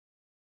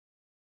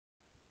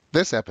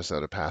This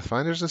episode of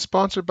Pathfinders is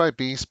sponsored by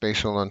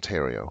Spatial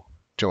Ontario.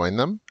 Join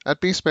them at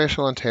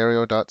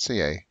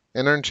bspatialontario.ca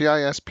and earn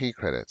GISP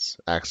credits,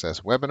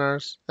 access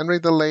webinars, and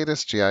read the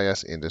latest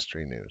GIS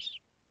industry news.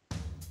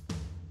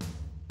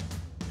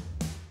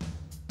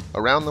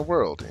 Around the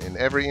world, in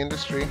every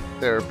industry,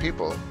 there are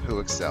people who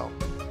excel.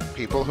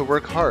 People who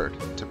work hard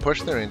to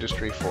push their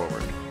industry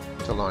forward,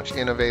 to launch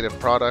innovative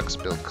products,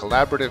 build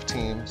collaborative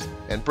teams,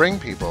 and bring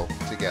people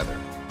together.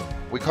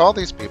 We call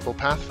these people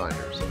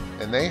Pathfinders,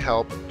 and they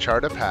help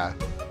chart a path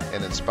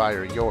and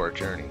inspire your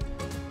journey.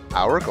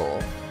 Our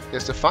goal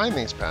is to find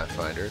these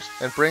Pathfinders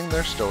and bring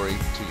their story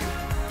to you.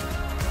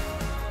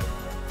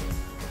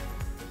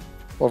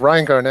 Well,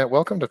 Ryan Garnett,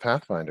 welcome to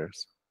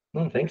Pathfinders.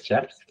 Thanks,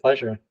 Jeff. It's a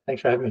pleasure.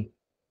 Thanks for having me.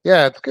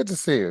 Yeah, it's good to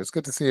see you. It's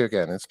good to see you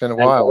again. It's been a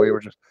while. We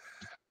were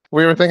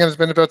thinking it's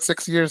been about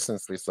 6 years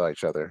since we saw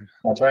each other.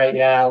 That's right.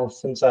 Yeah,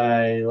 since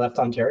I left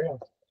Ontario.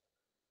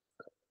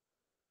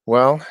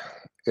 Well,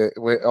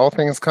 all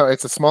things come.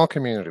 It's a small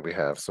community we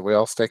have, so we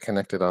all stay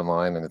connected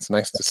online, and it's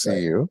nice to see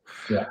you.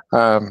 Yeah.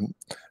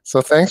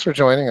 So thanks for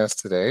joining us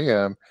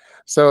today.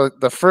 So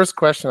the first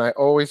question I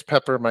always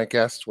pepper my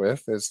guest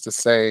with is to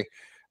say,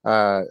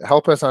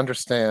 help us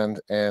understand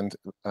and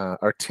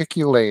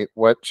articulate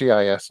what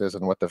GIS is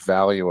and what the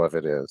value of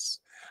it is.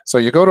 So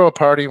you go to a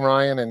party,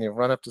 Ryan, and you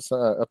run up to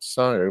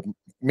someone or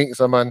meet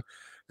someone,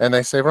 and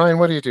they say, Ryan,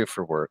 what do you do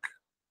for work?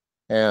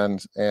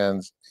 And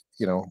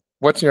you know,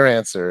 what's your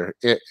answer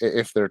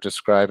if they're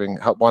describing,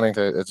 wanting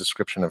a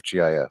description of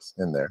GIS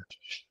in there?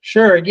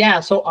 Sure. Yeah.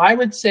 So I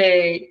would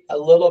say a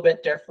little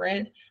bit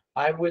different.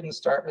 I wouldn't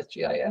start with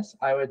GIS.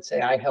 I would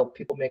say I help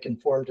people make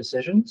informed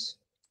decisions.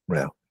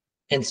 Yeah.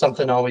 And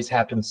something always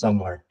happens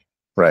somewhere.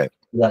 Right.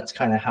 That's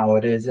kind of how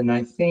it is. And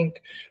I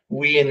think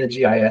we in the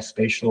GIS,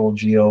 spatial,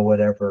 geo,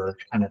 whatever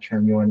kind of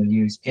term you want to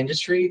use,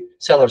 industry,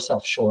 sell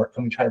ourselves short,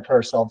 and we try to put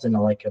ourselves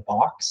into like a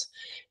box.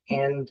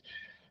 And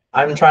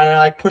I'm trying to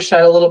like push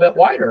that a little bit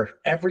wider.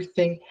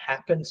 Everything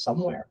happens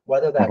somewhere,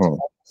 whether that's on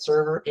the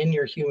server, in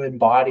your human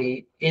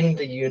body, in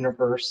the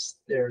universe.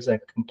 There's a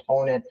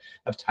component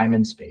of time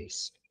and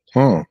space.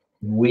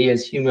 We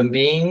as human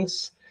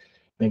beings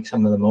make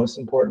some of the most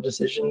important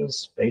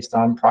decisions based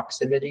on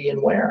proximity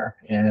and where.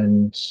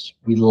 And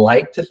we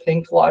like to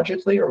think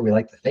logically, or we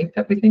like to think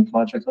that we think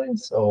logically.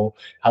 So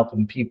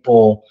helping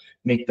people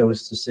make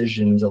those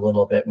decisions a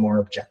little bit more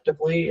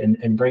objectively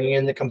and bringing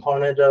in the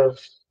component of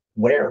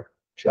where,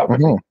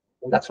 geography.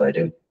 And that's what I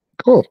do.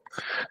 Cool.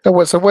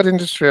 So what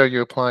industry are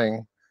you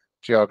applying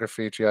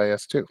geography,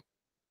 GIS to?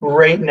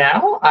 Right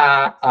now,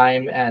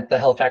 I'm at the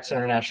Halifax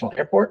International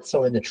Airport,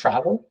 so in the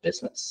travel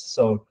business.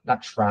 So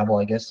not travel,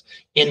 I guess,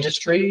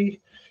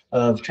 industry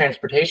of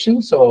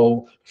transportation.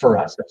 So for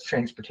us, it's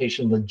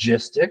transportation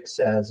logistics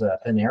as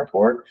an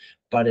airport,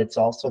 but it's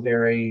also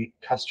very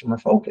customer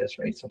focused,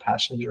 right? So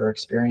passenger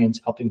experience,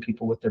 helping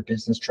people with their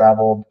business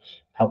travel,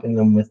 helping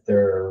them with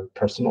their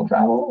personal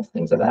travel,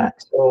 things like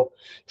that. So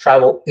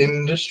travel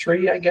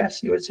industry, I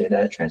guess you would say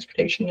that,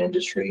 transportation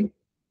industry.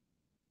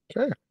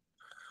 Okay.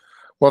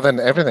 Well,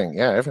 then everything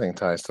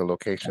ties to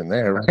location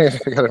there, right?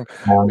 You got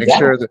to make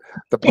sure that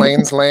the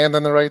planes land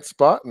in the right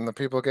spot and the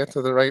people get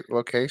to the right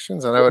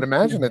locations. And I would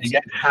imagine it's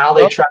how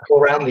they travel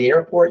around the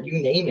airport,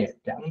 you name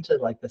it, down to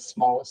like the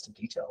smallest of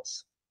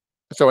details.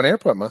 So an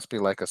airport must be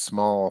like a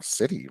small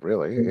city,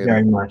 really. It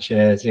very much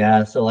is,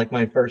 yeah. So like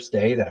my first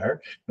day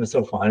there, it was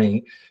so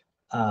funny.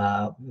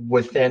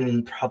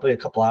 Within probably a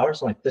couple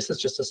hours, I'm like, this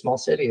is just a small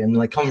city. And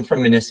like coming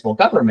from municipal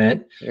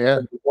government,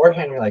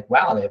 beforehand, you're like,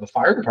 wow, they have a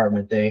fire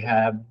department, they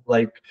have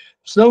like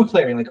snow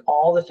clearing, like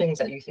all the things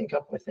that you think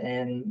of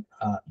within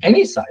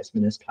any size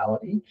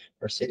municipality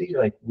or city.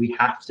 You're like, we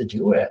have to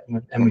do it,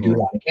 and we do it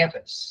on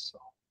campus. So,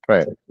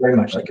 right. So very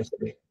much like a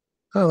city.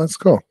 Oh, that's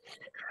cool.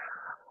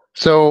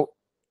 So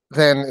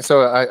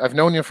I've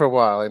known you for a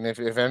while, and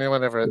if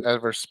anyone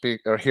ever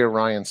speak or hear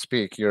Ryan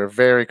speak, you're a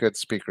very good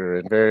speaker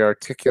and very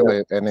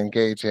articulate and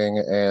engaging,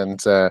 and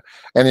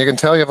you can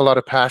tell you have a lot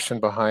of passion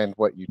behind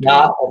what you do.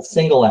 Not a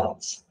single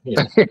ounce.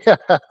 Yeah.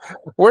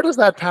 Where does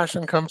that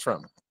passion come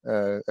from?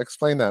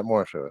 Explain that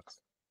more to us.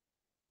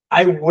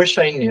 I wish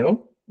I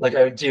knew, like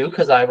I do,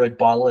 because I would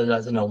bottle it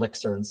as an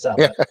elixir and sell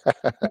it.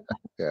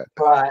 Yeah.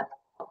 But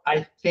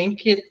I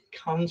think it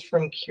comes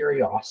from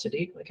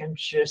curiosity. Like I'm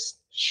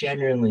just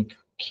genuinely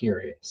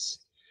curious.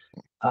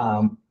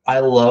 I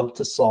love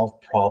to solve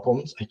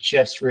problems. I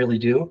just really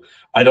do.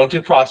 I don't do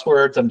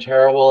crosswords. I'm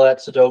terrible at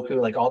Sudoku,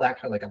 like all that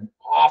kind of, like I'm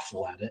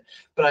awful at it.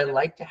 But I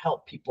like to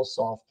help people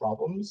solve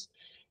problems.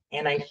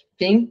 And I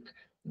think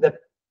the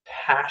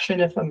passion,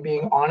 if I'm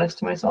being honest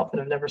to myself,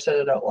 and I've never said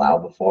it out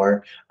loud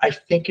before, I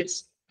think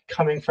it's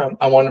coming from,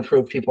 I want to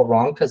prove people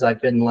wrong, because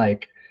I've been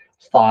like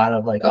thought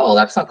of like, oh,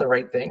 that's not the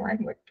right thing,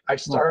 right? Like I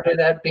started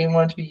at being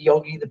wanting to be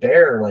Yogi the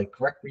Bear, like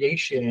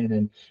recreation,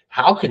 and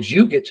how could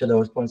you get to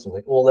those points of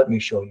like, well, let me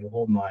show you,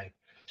 hold my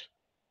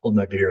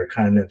beer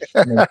kind of.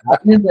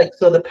 Like,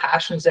 so the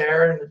passion's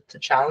there, and to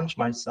challenge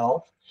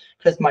myself,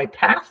 because my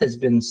path has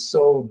been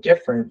so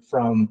different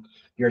from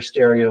your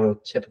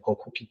stereotypical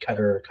cookie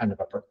cutter kind of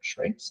approach,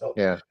 right? So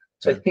yeah,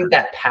 So I think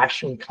that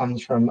passion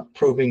comes from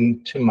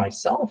proving to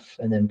myself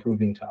and then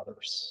proving to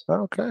others.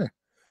 Okay.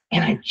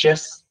 And I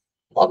just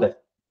love it.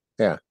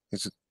 Yeah.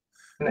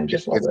 And I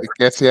just love it. It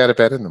gets you out of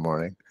bed in the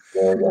morning.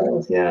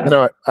 Yeah. You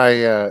know,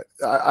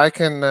 I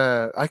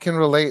can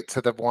relate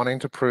to the wanting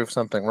to prove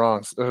something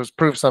wrong,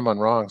 prove someone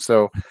wrong.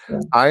 So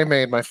I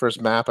made my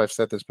first map, I've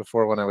said this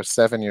before, when I was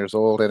 7 years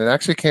old, and it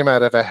actually came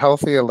out of a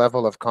healthier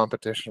level of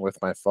competition with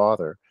my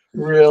father.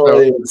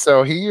 Really?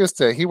 So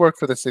he worked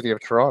for the city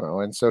of Toronto,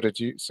 and so did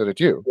you.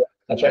 Yeah,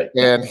 that's right.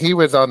 And he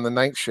was on the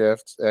night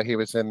shift. He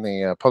was in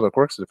the public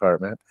works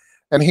department,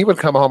 and he would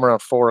come home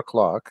around 4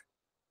 o'clock.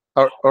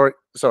 Or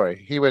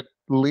sorry, he would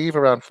leave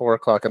around 4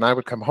 o'clock, and I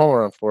would come home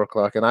around 4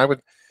 o'clock, and I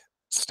would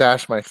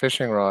stash my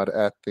fishing rod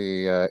at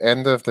the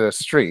end of the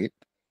street,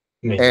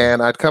 Amazing.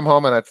 and I'd come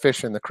home and I'd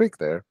fish in the creek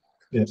there.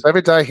 Yeah. So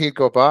every day he'd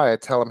go by,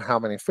 I'd tell him how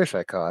many fish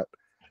I caught,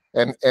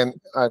 and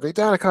I'd be,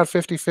 Dad, I caught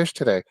 50 fish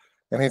today,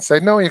 and he'd say,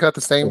 No, you got the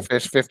same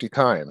fish 50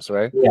 times,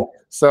 right? Yeah.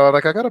 So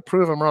like I got to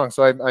prove him wrong.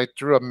 So I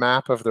drew a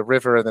map of the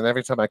river, and then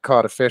every time I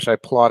caught a fish, I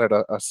plotted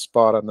a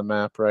spot on the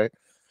map, right?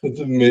 It's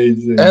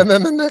amazing. And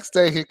then the next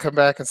day he'd come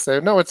back and say,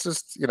 No, it's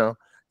just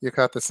you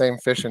caught the same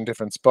fish in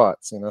different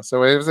spots,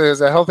 So it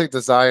was a healthy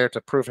desire to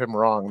prove him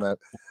wrong that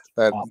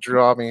Awesome.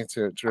 drew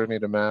me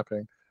to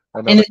mapping.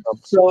 And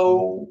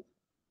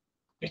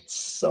it's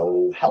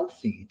so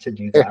healthy to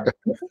do that.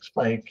 Right?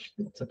 Like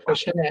to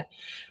push in it.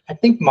 I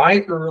think my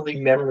early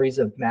memories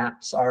of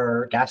maps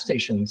are gas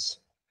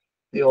stations.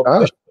 The old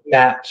push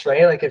maps,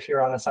 right? Like if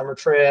you're on a summer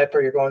trip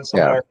or you're going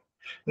somewhere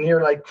and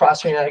you're like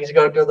crossing, like you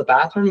got to go to the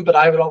bathroom, but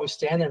I would always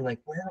stand there and like,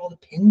 where are all the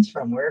pins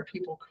from? Where are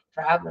people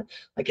traveling?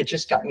 Like it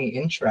just got me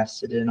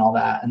interested in all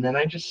that. And then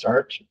I just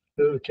started,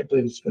 I can't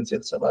believe it's been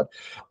said so loud.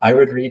 I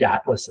would read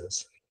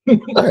atlases.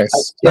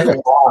 Nice. I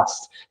get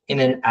lost in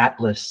an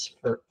atlas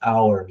for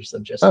hours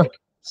of just looking at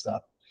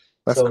stuff.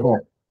 That's cool.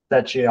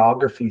 That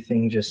geography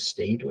thing just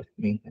stayed with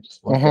me. I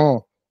just loved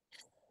it.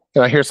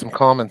 And I hear some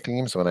common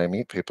themes when I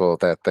meet people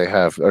that they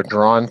are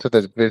drawn to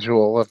the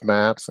visual of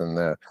maps and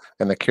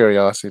the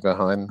curiosity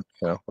behind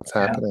what's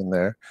happening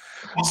there.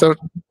 So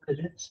it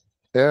is.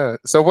 Yeah.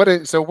 So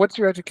what's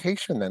your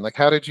education then? Like,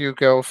 how did you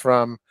go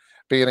from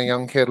being a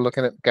young kid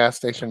looking at gas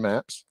station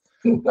maps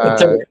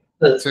to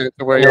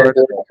where you are at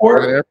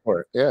the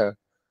airport? Yeah.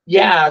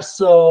 Yeah.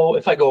 So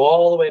if I go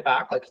all the way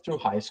back, like through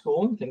high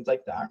school and things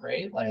like that,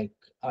 right? Like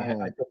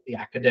I took the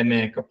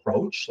academic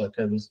approach, like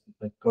I was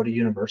like go to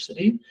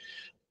university,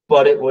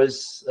 but it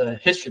was a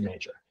history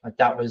major. Like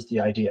that was the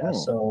idea.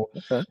 So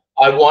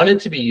I wanted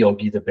to be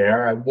Yogi the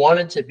Bear. I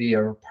wanted to be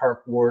a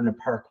park warden, a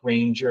park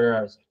ranger.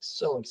 I was like,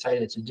 so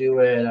excited to do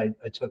it.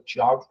 I took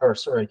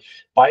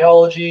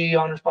biology,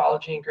 honors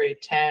biology in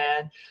grade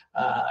 10.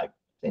 I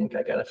think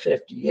I got a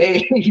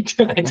 58.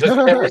 I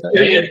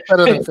took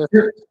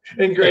chemistry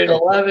in grade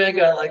 11,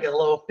 got like a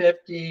low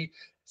 50.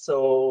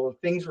 So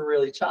things were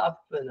really tough,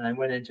 and I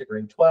went into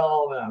grade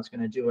 12, and I was going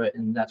to do it,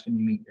 and that's when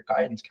you meet your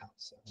guidance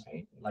counselor,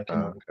 right? Like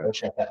the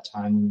coach at that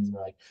time,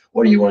 like,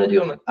 what do you want to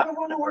do? I'm like, I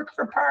want to work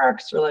for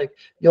parks. Or like,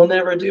 you'll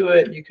never do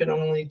it. You can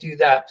only do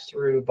that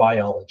through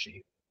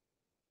biology,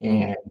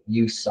 and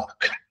you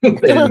suck.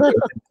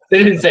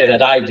 They didn't say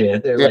that. I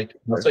did. They're like,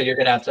 so you're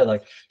going to have to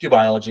like do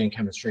biology and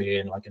chemistry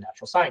and like a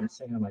natural science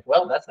thing. I'm like,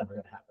 well, that's never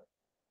going to happen.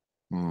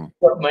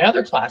 But my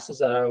other classes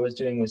that I was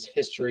doing was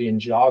history and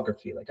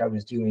geography. Like I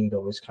was doing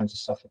those kinds of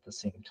stuff at the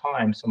same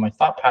time. So my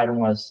thought pattern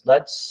was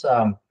let's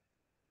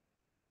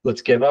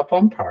give up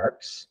on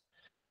parks.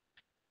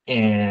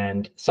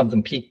 And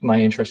something piqued my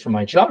interest from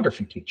my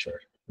geography teacher.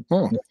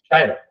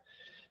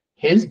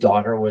 His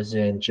daughter was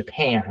in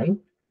Japan.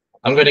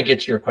 I'm going to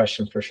get to your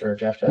question for sure,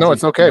 Jeff. No,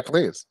 it's okay,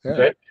 please.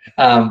 Yeah.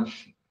 Okay.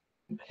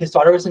 His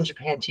daughter was in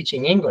Japan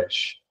teaching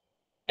English.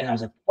 And I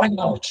was like,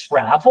 wow,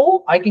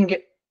 travel? I can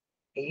get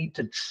paid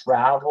to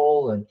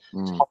travel and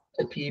talk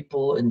to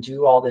people and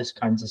do all this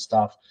kinds of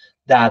stuff.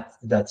 That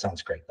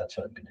sounds great. That's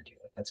what I'm going to do.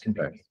 That's going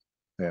to be me.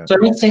 Yeah. So I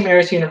went to St.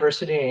 Mary's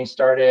University and I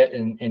started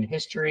in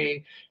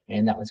history,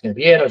 and that was going to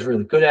be it. I was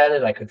really good at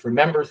it. I could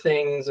remember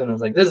things, and I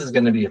was like, this is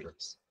going to be a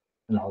breeze.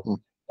 And I'll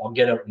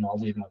get out and I'll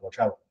leave and I'll go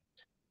travel.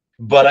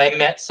 But I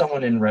met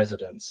someone in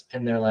residence,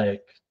 and they're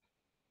like,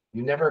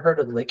 you never heard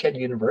of Lakehead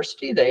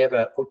University? They have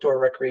an outdoor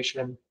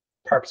recreation,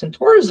 parks and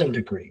tourism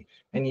degree,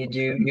 and you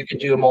could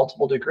do a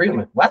multiple degree. I'm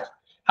like, what?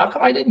 How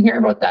come I didn't hear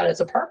about that as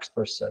a parks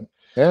person?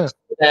 Yeah. So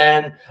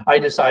then I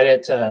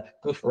decided to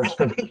goof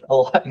around a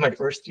lot in my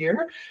first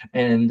year,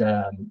 and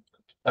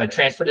I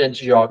transferred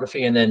into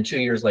geography. And then 2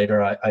 years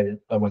later, I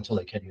went to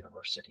Lakehead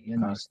University,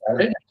 and I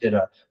did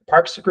a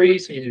parks degree.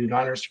 So you do an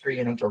honors degree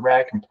in outdoor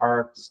rec and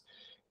parks,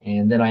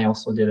 and then I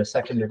also did a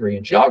second degree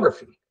in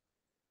geography.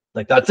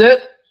 Like that's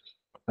it.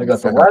 I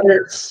got the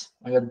letters.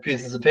 I got the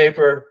pieces of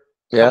paper.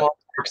 Come on,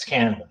 Parks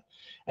Canada.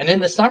 And in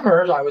the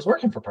summers, I was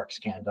working for Parks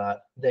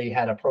Canada. They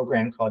had a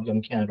program called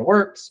Young Canada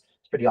Works.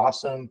 It's pretty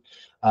awesome.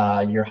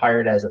 You're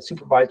hired as a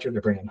supervisor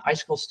to bring in high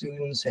school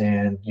students,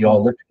 and you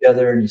all live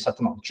together, and you set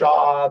them up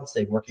jobs.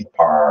 They work in the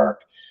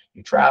park.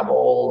 You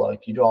travel.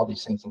 Like you do all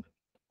these things. I'm like,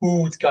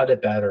 who's got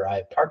it better? I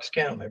have Parks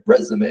Canada, my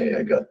resume.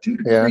 I got 2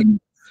 degrees.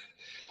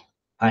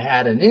 I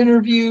had an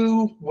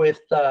interview with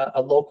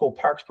a local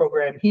parks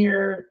program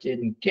here,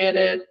 didn't get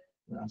it.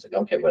 And I was like,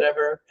 okay,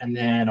 whatever. And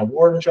then a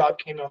warden job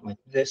came up. I'm like,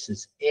 this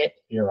is it.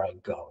 Here I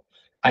go.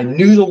 I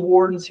knew the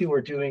wardens who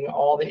were doing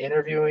all the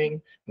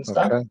interviewing and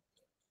stuff. Okay.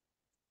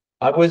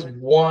 I was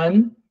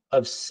one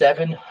of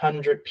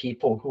 700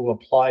 people who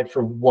applied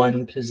for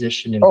one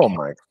position in Oh Canada.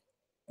 my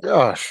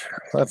gosh,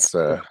 that's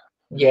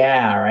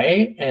Yeah,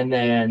 right. And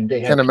then they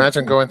had can't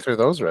imagine people. going through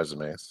those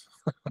resumes.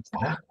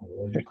 Exactly.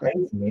 It'd be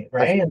crazy,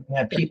 right? And they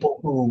have people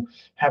who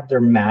have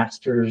their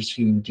masters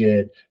who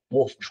did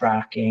wolf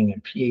tracking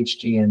and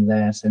PhD in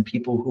this, and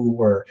people who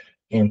were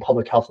in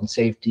public health and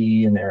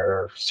safety and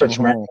they're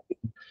searching around.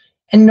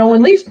 And no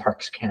one leaves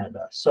Parks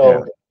Canada.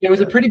 So it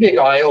was a pretty big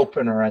eye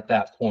opener at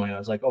that point. I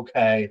was like,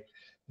 okay,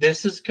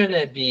 this is going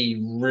to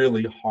be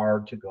really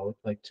hard to go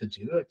to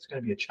do. It's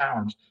going to be a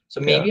challenge.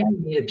 So maybe I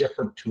need a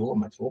different tool in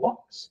my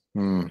toolbox.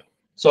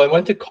 So I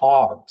went to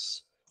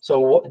COGS.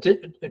 So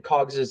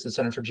COGS is the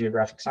Center for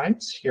Geographic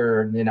Science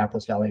here in the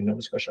Annapolis Valley in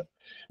Nova Scotia.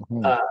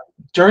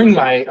 During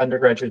my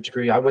undergraduate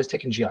degree, I was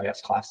taking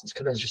GIS classes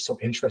because I was just so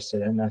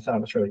interested and I thought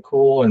it was really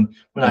cool. And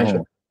when I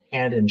was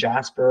in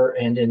Jasper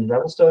and in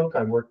Revelstoke,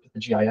 I worked with the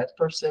GIS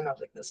person. I was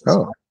like, this is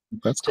fun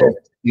to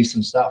do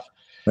some stuff.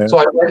 So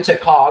I went to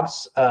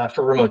COGS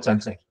for remote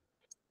sensing.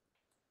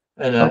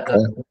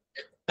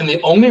 And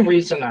the only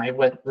reason I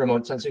went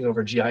remote sensing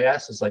over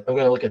GIS is like, I'm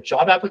going to look at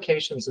job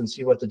applications and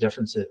see what the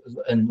difference is.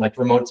 And like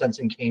remote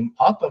sensing came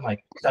up. I'm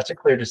like, that's a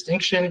clear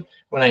distinction.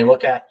 When I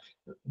look at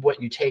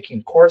what you take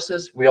in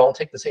courses, we all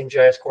take the same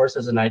GIS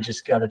courses, and I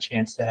just got a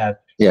chance to have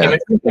images.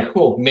 Like,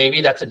 cool,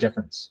 maybe that's a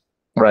difference.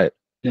 Right.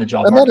 In the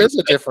job and market. That is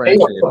a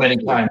difference. So many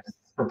times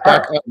for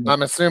park.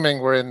 I'm assuming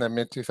we're in the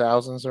mid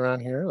 2000s around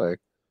here, like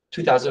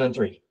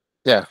 2003.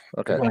 Yeah.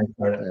 Okay. When I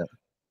started.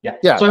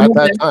 Yeah. So at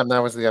that time, that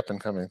was the up and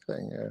coming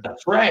thing. Yeah.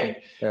 That's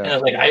right. And I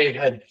was like, I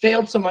had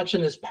failed so much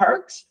in this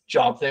parks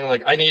job thing.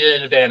 Like, I needed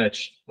an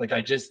advantage. Like, I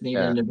just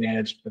needed an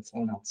advantage that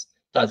someone else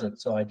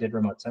doesn't. So I did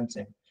remote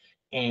sensing.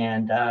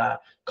 And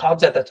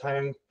COGS at that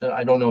time,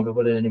 I don't know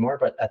about it anymore,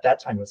 but at that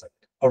time it was like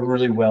a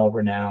really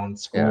well-renowned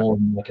school,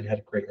 and like it had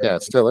a great reputation.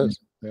 It still is.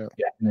 Yeah,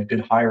 and a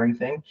good hiring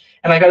thing.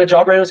 And I got a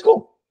job right out of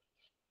school.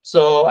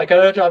 So I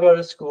got a job out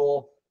of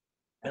school,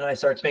 and I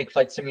started to make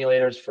flight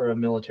simulators for a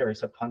military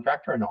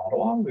subcontractor in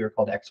Ottawa. We were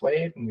called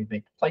X-Wave, and we'd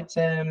make flight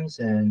sims.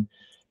 And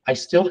I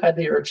still had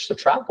the urge to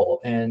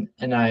travel, and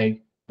I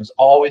was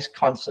always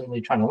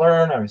constantly trying to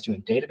learn. I was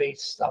doing database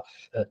stuff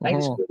at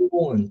night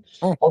school and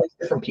all these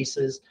different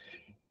pieces.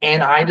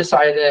 And I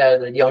decided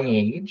at a young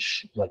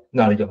age, like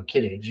not a young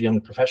kid age, young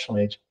professional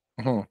age,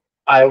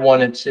 I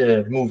wanted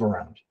to move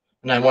around,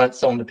 and I wanted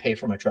someone to pay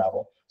for my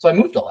travel. So I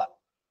moved a lot.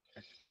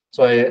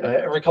 So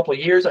every couple of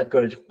years, I'd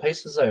go to different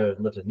places. I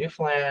lived in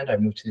Newfoundland. I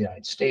moved to the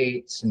United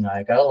States, and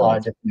I got a lot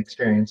of different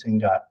experience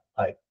and got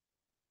like,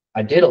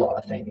 I did a lot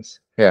of things.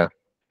 Yeah.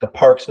 The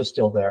parks was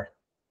still there.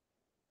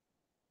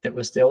 It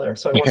was still there.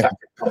 So I went back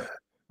to it,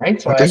 right?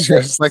 So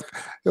it's like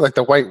you're like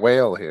the white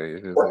whale here.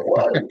 You're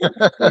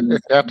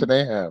like Captain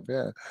Ahab.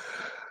 Yeah.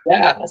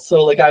 Yeah.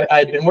 So like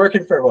I'd been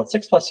working for about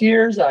 6+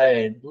 years.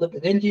 I lived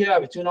in India. I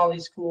was doing all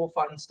these cool,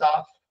 fun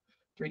stuff.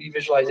 3D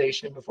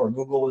visualization before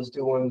Google was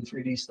doing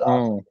 3D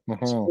stuff.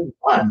 It's really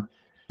fun.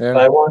 Yeah.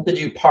 But I wanted to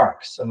do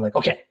parks. I'm like,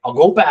 okay, I'll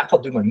go back. I'll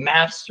do my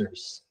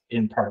master's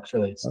in parks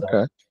related stuff.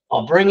 Okay.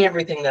 I'll bring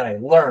everything that I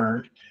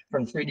learned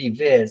from 3D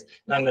Viz,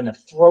 and I'm going to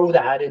throw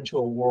that into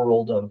a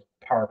world of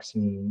parks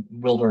and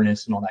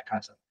wilderness and all that kind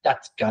of stuff.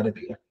 That's got to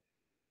be it.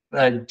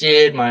 And I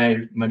did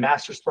my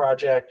master's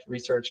project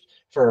research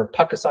for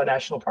Puckasaw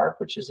National Park,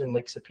 which is in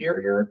Lake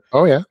Superior.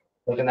 Oh, yeah.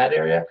 Like in that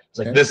area. It's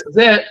like, this is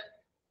it.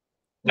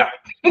 No,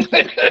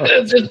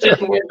 it just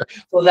didn't work.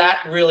 So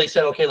that really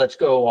said, okay, let's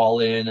go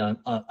all in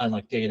on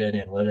like data and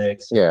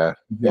analytics,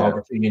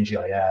 geography and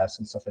GIS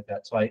and stuff like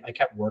that. So I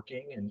kept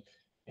working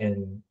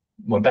and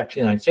went back to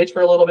the United States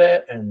for a little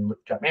bit and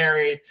got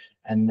married.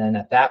 And then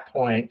at that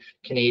point,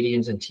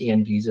 Canadians and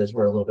TN visas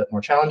were a little bit more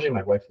challenging.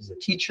 My wife is a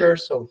teacher,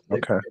 so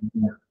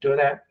doing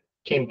that.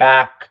 Came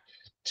back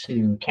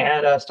to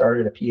Canada,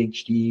 started a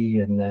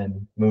PhD, and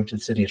then moved to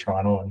the city of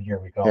Toronto, and here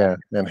we go. Yeah,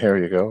 and here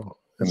you go.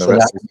 And the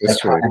rest is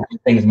history.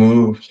 Things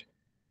moved.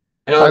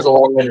 I know it's a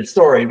long-winded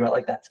story, but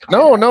like that's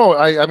no.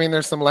 I mean,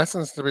 there's some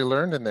lessons to be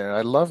learned in there.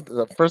 I love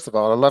first of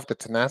all, I love the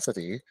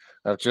tenacity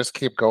of just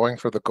keep going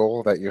for the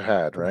goal that you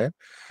had, right?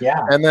 Yeah.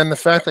 And then the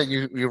fact that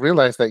you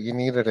realized that you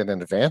needed an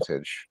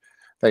advantage,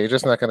 that you're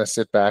just not going to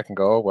sit back and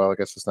go, oh, well, I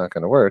guess it's not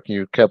going to work.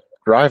 You kept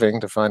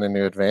driving to find a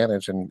new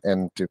advantage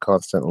and do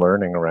constant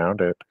learning around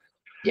it.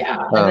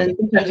 Yeah, and then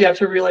sometimes you have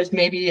to realize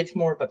maybe it's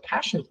more of a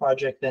passion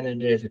project than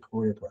it is a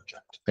career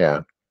project.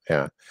 Yeah.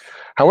 Yeah.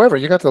 However,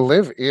 you got to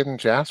live in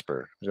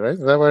Jasper, right? Is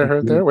that what I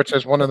heard there? Which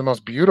is one of the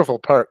most beautiful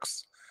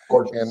parks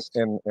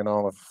in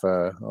all of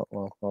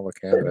all of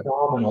Canada.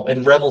 Phenomenal.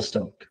 And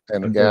Revelstoke.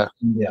 And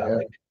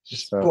like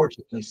just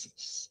gorgeous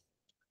places.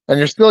 And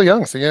you're still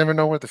young, so you never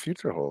know what the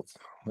future holds.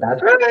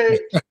 That's right.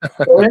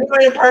 So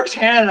anybody in Parks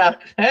Canada,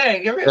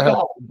 hey, give me a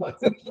call.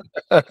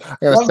 I'm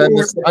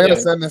gonna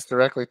send this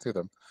directly to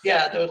them.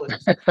 Yeah, totally.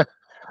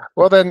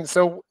 Well then,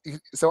 so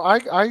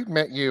I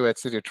met you at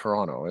City of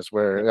Toronto, is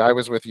where I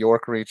was with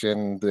York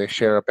Region. They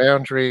share a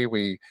boundary.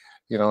 We,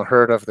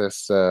 heard of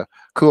this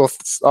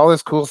all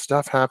this cool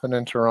stuff happened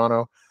in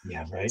Toronto.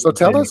 Yeah, right. So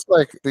tell Exciting. us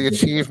like the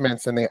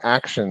achievements and the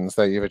actions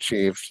that you've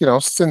achieved,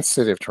 since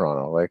City of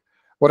Toronto. Like,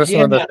 what are some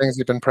Yeah, of the things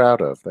you've been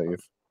proud of that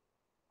you've?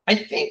 I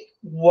think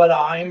what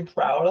I'm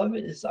proud of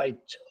is I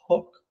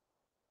took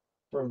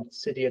from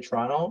City of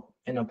Toronto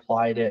and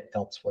applied it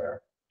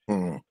elsewhere.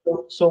 Hmm.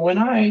 So when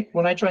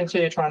I joined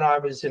City of Toronto, I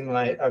was in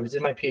my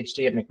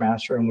PhD at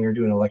McMaster, and we were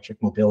doing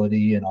electric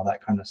mobility and all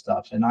that kind of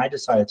stuff. And I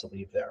decided to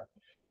leave there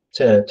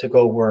to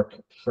go work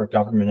for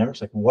government. And I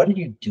was like, what are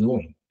you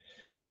doing?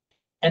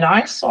 And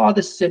I saw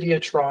the City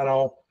of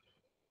Toronto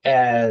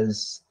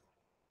as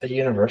a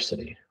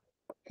university.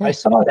 I Hmm.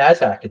 saw it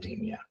as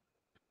academia.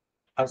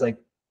 I was like,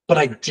 but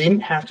I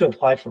didn't have to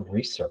apply for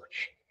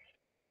research.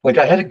 Like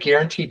I had a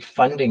guaranteed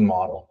funding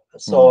model. Hmm.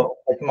 So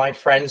like my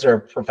friends are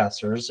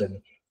professors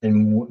and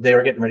they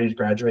were getting ready to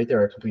graduate. They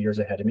were a couple of years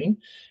ahead of me.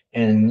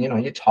 And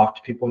you talk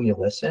to people and you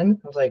listen.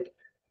 I was like,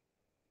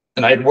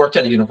 and I had worked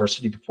at a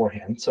university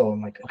beforehand. So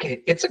I'm like,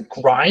 okay, it's a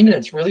grind and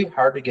it's really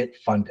hard to get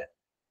funded.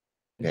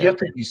 You Yeah. have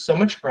to do so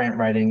much grant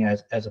writing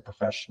as a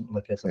profession,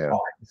 like as a Yeah.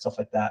 prof and stuff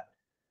like that.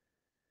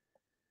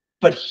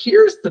 But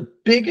here's the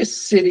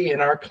biggest city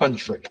in our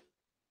country,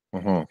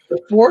 Hmm.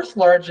 the fourth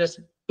largest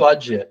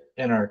budget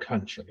in our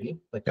country,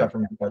 like Yeah.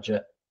 government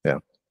budget. Yeah.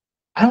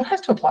 I don't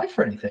have to apply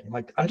for anything.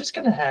 Like I'm just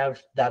going to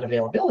have that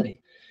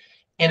availability.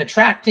 And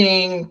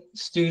attracting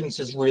students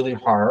is really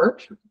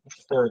hard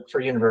for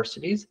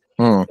universities.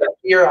 Hmm. But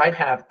here I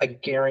have a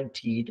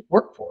guaranteed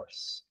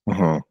workforce.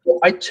 Hmm. So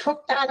I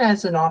took that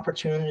as an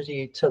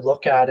opportunity to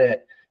look at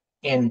it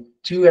and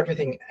do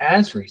everything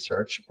as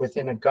research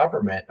within a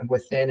government and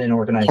within an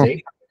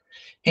organization.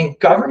 In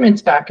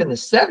governments back in the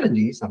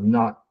 70s, I'm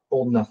not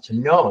old enough to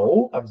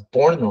know, I was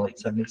born in the late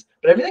 70s,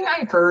 but everything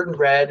I heard and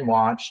read and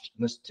watched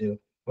and listened to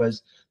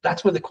was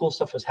that's where the cool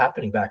stuff was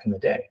happening back in the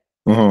day.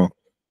 Hmm.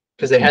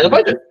 Because they had a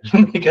budget,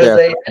 because Yeah.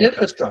 they had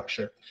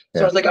infrastructure. So I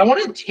Yeah. was like, I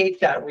want to take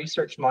that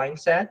research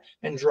mindset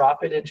and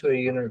drop it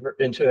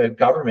into a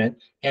government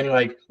and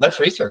like, let's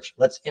research,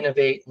 let's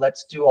innovate,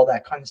 let's do all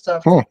that kind of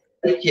stuff Hmm.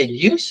 like you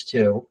used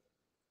to,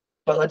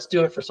 but let's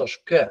do it for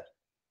social good.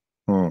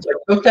 Hmm. So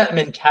I took that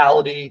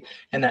mentality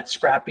and that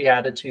scrappy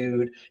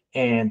attitude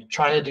and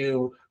trying to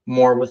do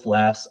more with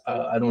less.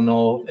 I don't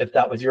know if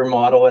that was your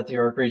model at the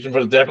York region,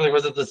 but it definitely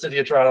was at the City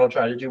of Toronto,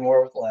 trying to do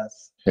more with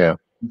less Yeah.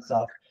 and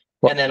stuff.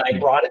 Well, And then I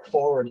brought it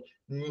forward,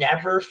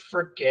 never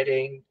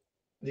forgetting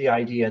the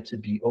idea to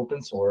be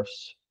open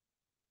source,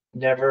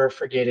 never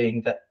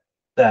forgetting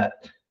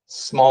that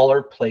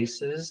smaller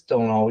places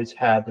don't always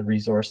have the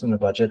resource and the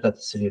budget that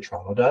the City of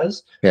Toronto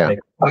does. yeah.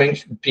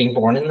 Like being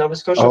born in Nova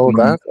Scotia, Oh,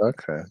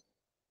 okay.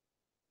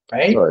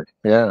 right? Sorry.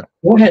 Yeah.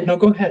 Go ahead. No,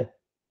 go ahead.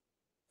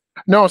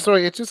 No,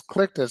 sorry, it just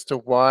clicked as to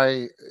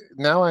why.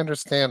 Now I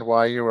understand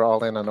why you were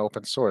all in on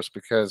open source,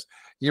 because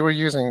you were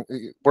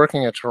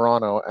working at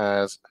Toronto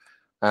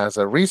as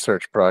a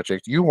research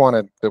project. You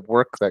wanted the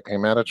work that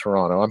came out of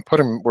Toronto. I'm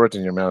putting words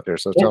in your mouth here,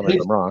 so Yeah, tell me if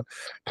please. I'm wrong.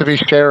 To be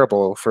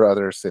shareable for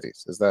other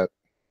cities. Is that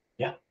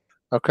Yeah.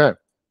 okay?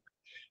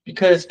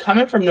 Because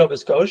coming from Nova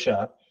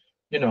Scotia,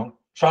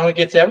 Toronto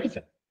gets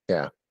everything.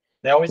 Yeah.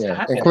 They always Yeah.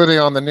 have it. Including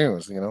on the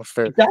news,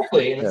 fair.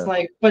 Exactly. And it's Yeah.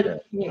 like,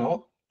 Yeah.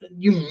 but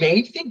you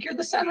may think you're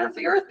the center of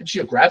the earth, but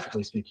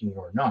geographically speaking,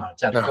 you're not.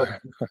 It's No. actually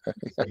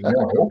Okay,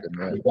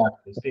 man.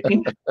 geographically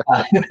speaking.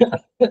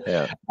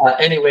 Yeah.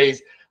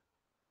 Anyways,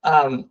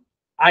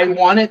 I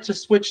wanted to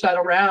switch that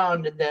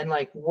around, and then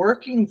like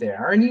working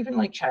there and even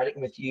like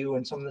chatting with you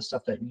and some of the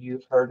stuff that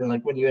you've heard, and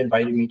like when you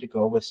invited me to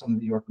go with some of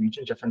the York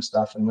region different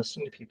stuff and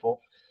listening to people,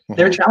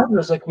 their Mhm. challenge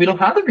was like, we don't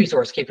have the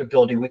resource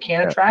capability, we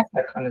can't Yeah. attract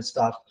that kind of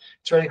stuff,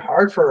 it's really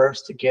hard for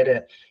us to get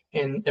it.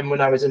 And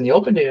when I was in the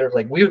open data,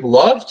 like we would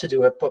love to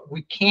do it, but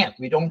we can't,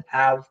 we don't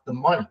have the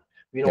money,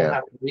 we don't Yeah.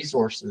 have the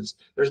resources,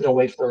 there's no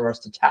way for us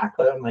to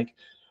tackle it. I'm like,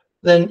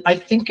 then I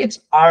think it's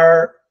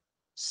our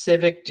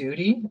civic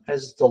duty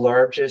as the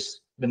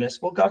largest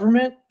municipal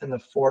government and the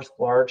fourth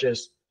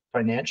largest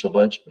financial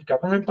budget,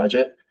 government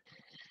budget,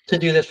 to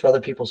do this for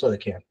other people so they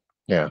can.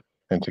 Yeah.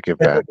 And to give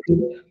back.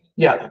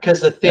 Yeah,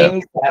 because the Yeah.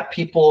 things that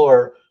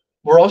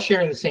we're all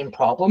sharing the same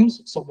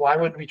problems. So why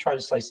would we try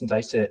to slice and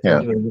dice it Yeah.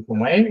 and do it a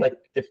different way? Like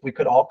if we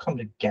could all come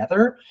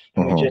together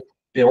and we Mhm. just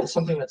build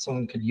something that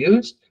someone could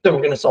use, then we're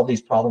going to solve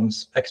these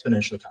problems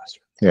exponentially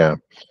faster. Yeah.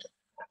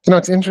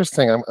 It's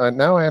interesting.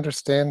 Now I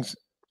understand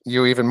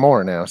you even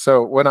more now.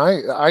 So when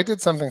I did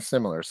something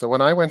similar. So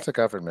when I went to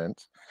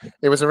government,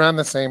 it was around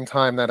the same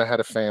time that I had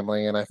a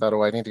family, and I thought,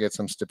 oh, I need to get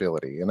some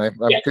stability. And I'm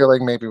Yeah.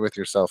 feeling maybe with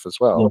yourself as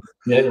well.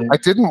 Yeah. I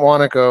didn't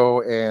want to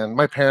go, and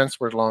my parents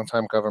were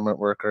longtime government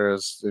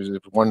workers. It was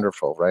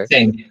wonderful, right?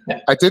 Same.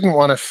 Yeah. I didn't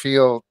want to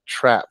feel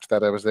trapped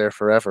that I was there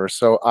forever.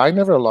 So I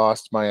never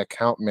lost my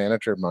account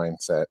manager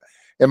mindset.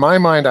 In my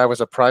mind, I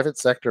was a private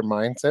sector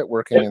mindset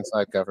working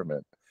inside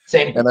government.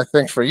 Same. And I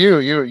think for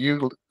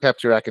you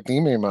kept your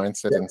academia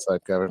mindset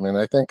inside government.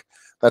 I think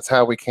that's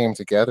how we came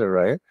together,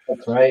 right?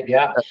 That's right.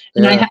 Yeah.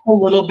 And I Yeah. have a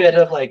little bit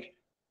of like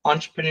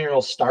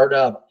entrepreneurial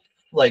startup,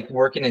 like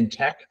working in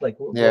tech, like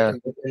Yeah.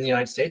 working in the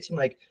United States. I'm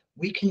like,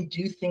 we can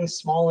do things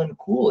small and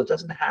cool. It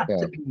doesn't have Yeah.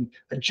 to be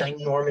a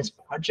ginormous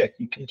project.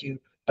 You can do Yeah.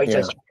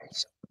 bite-sized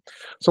things.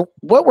 So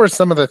what were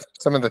some of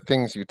the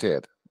things you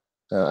did?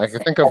 I can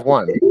think of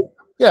one.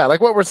 Yeah,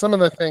 like what were some of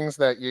the things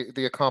that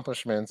the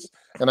accomplishments,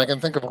 and I can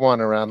think of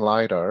one around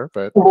LiDAR,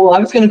 but Well, I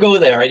was going to go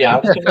there. Yeah, I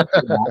was going to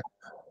go that.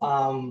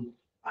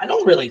 I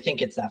don't really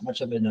think it's that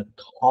much of an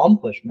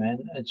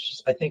accomplishment. It's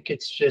just, I think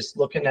it's just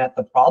looking at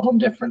the problem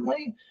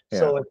differently. yeah,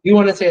 So if you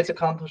want to say it's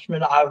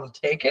accomplishment, I will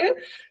take it.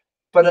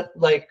 But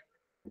like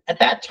at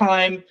that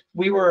time,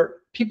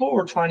 people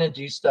were trying to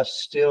do stuff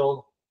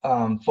still,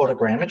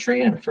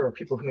 photogrammetry. And for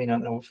people who may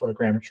not know what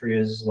photogrammetry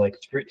is, like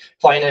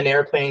flying an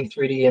airplane,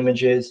 3D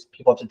images,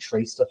 people have to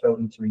trace stuff out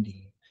in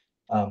 3D.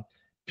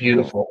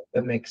 Beautiful.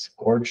 It makes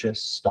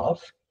gorgeous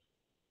stuff.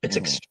 It's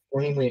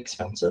extremely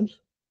expensive.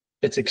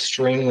 It's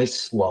extremely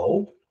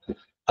slow.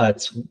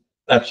 It's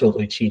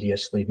absolutely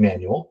tediously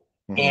manual.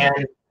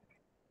 And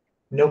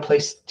no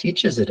place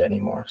teaches it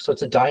anymore. So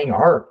it's a dying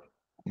art.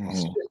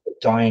 It's just a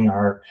dying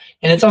art.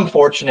 And it's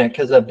unfortunate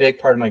because a big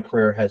part of my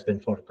career has been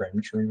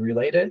photogrammetry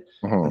related.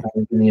 When I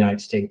was in the United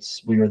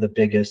States, we were the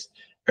biggest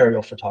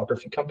aerial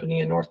photography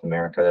company in North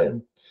America,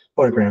 and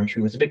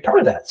photogrammetry was a big part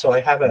of that. So I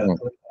have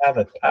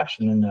a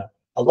passion and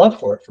a love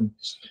for it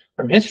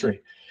from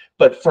history.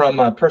 But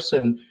from a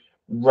person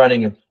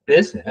running a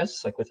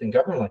business, like within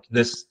government, like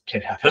this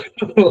can't happen.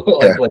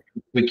 like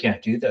we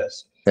can't do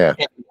this. yeah,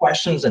 And the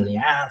questions and the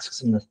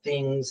asks and the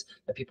things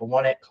that people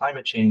want, it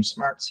climate change,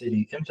 smart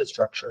city,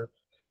 infrastructure,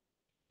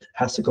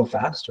 has to go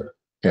faster.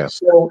 yeah.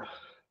 So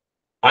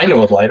I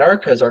know of LiDAR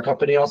because our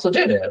company also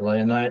did it,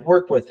 and I had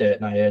worked with it,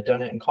 and I had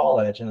done it in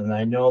college, and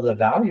I know the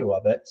value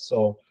of it.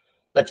 So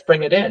let's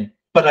bring it in.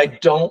 But I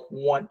don't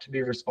want to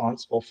be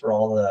responsible for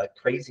all the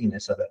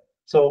craziness of it.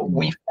 So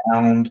we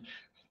found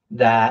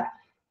that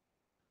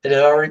it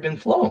had already been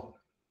flown.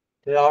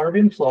 It had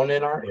already been flown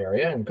in our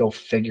area, and go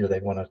figure they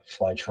want to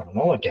fly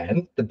Toronto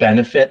again. The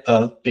benefit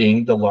of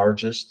being the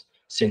largest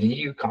city,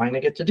 you kind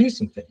of get to do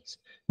some things.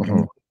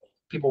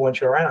 People want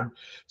you around.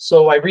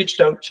 So I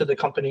reached out to the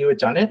company who had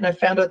done it, and I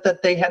found out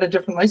that they had a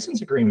different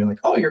license agreement.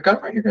 Like, oh, you're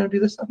government, you're going to do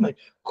this stuff. I'm like,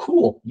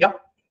 cool,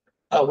 yep,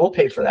 we'll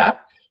pay for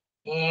that.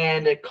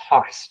 And it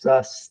cost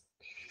us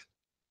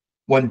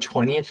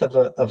 1/20th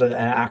of an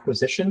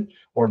acquisition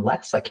or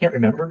less. I can't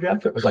remember,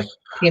 Jeff. It was like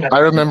I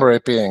remember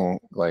it being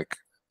like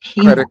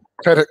peanut.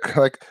 credit,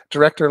 like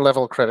director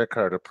level credit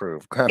card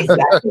approved.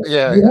 Exactly.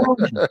 Yeah.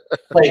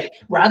 Like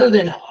rather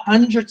than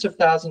hundreds of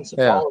thousands of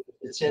Yeah. dollars,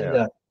 it's in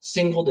the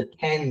single to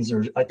tens,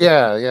 or I think,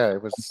 Yeah.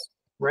 It was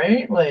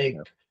right.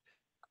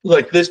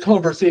 Like this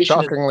conversation is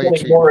shockingly getting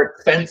cheap. more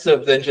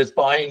expensive than just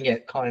buying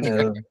it, kind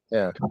of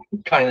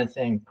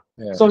thing.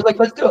 Yeah. So I was like,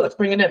 let's do it. Let's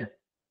bring it in.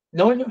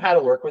 No one knew how to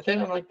work with it.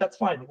 I'm like, that's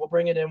fine. We'll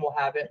bring it in. We'll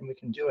have it, and we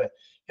can do it.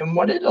 And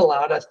what it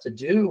allowed us to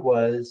do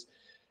was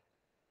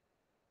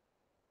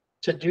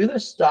to do the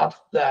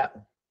stuff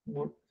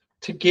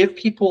to give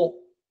people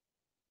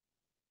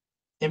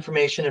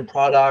information and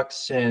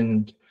products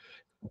and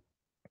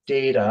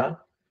data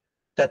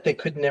that they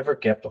could never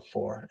get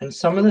before. And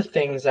some of the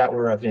things that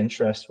were of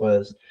interest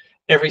was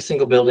every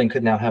single building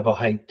could now have a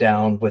height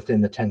down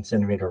within the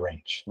 10-centimeter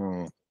range.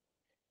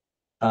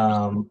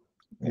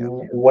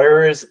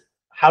 Whereas,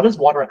 how does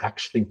water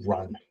actually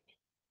run?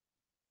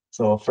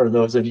 So for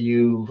those of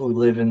you who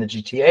live in the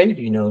GTA,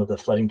 do you know the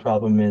flooding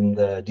problem in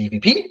the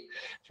DVP?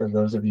 For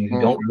those of you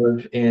who don't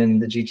live in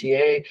the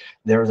GTA,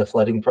 there is a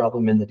flooding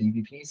problem in the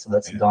DVP. So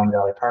that's the Don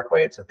Valley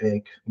Parkway. It's a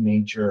big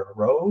major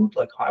road,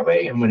 like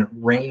highway. And when it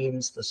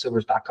rains, the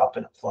sewers back up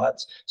and it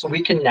floods. So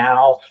we can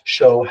now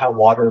show how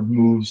water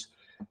moves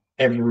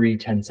every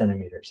 10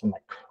 centimeters and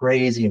like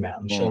crazy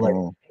amount. And show like,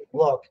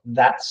 look,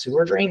 that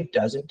sewer drain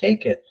doesn't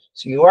take it.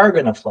 So you are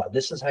going to flood.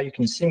 This is how you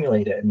can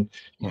simulate it. And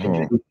you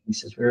can do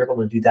pieces. We were able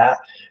to do that.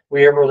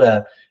 We were able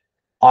to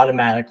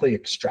automatically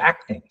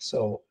extract things.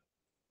 So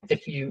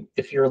if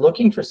you're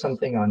looking for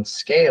something on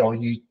scale,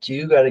 you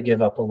do got to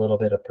give up a little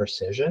bit of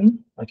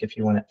precision. Like if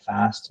you want it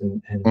fast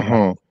and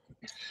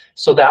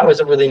so that was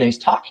a really nice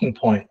talking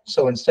point.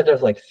 So instead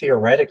of like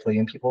theoretically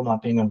and people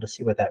not being able to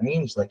see what that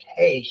means, like,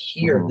 hey,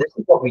 here, this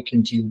is what we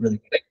can do really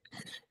quick.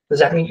 Does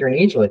that meet your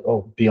needs? You're like,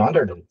 oh, beyond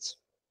our needs.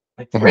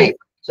 Like, great.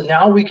 So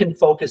now we can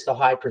focus the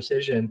high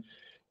precision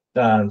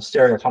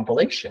stereo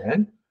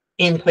compilation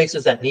in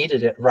places that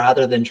needed it,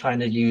 rather than trying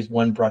to use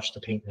one brush to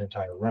paint an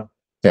entire room.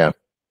 Yeah.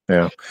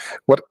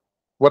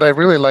 What I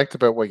really liked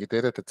about what you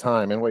did at the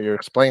time and what you're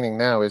explaining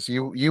now is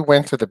you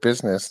went to the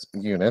business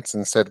units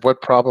and said,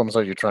 what problems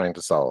are you trying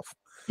to solve?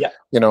 Yeah.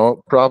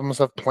 Problems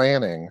of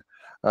planning,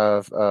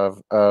 of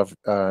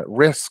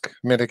risk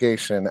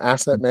mitigation,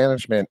 asset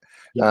management,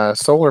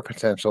 solar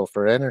potential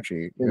for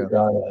energy.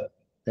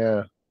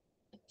 Yeah.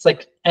 It's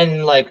like,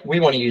 and like we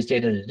want to use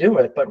data to do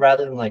it, but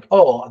rather than like,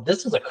 oh,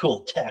 this is a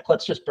cool tech,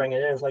 let's just bring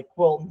it in. It's like,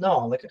 well,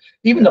 no, like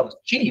even though it's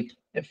cheap,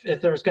 if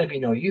there's going to be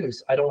no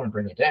use, I don't want to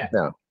bring it in.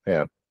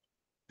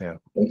 Yeah.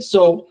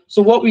 So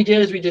what we did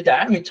is we did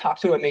that, and we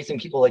talked to amazing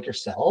people like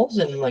yourselves,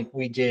 and like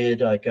we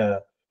did like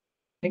a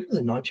think it was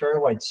an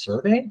Ontario-wide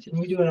survey. Didn't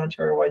we do an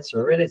Ontario-wide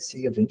survey to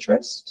see of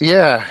interest?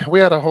 Yeah, we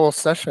had a whole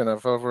session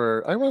of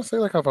over, I want to say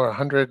like over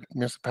 100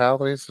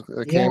 municipalities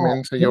that Yeah, came I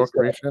into think York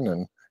so. Region,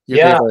 and you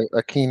Yeah. gave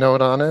a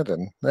keynote on it,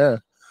 and yeah.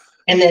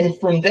 And then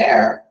from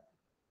there,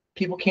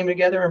 people came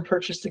together and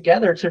purchased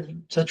together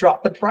to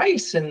drop the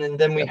price, and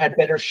then we had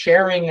better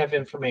sharing of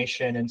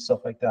information and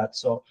stuff like that.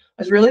 So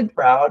I was really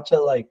proud to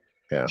like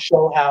Yeah,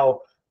 show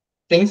how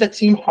things that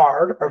seem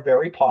hard are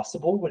very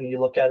possible when you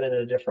look at it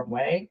a different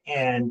way.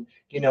 And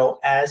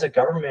as a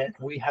government,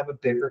 we have a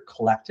bigger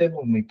collective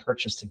when we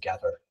purchase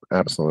together.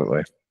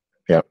 absolutely.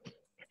 Yeah.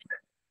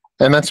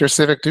 And that's your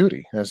civic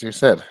duty, as you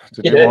said,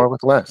 to It do is, more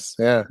with less.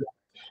 Yeah.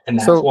 and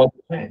that's So one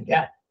thing.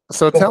 Yeah.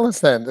 so Go ahead. tell us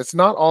then, it's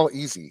not all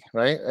easy,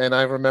 right? And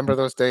I remember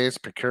those days,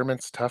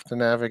 procurement's tough to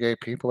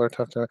navigate, people are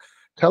tough to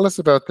tell us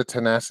about the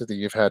tenacity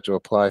you've had to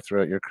apply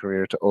throughout your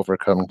career to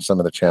overcome some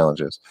of the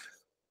challenges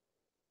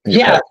you've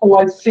Yeah. had. So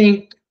I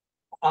think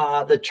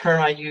the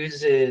term I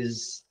use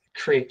is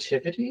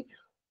creativity.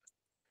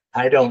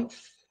 I don't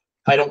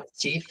I don't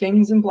see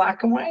things in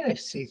black and white. I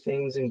see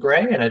things in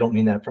gray, and I don't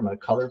mean that from a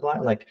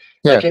colorblind.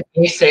 Yeah. If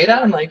you say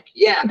that, I'm like,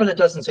 yeah, but it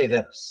doesn't say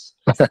this.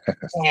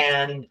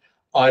 And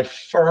I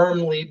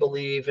firmly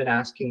believe in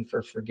asking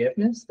for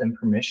forgiveness and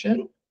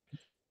permission.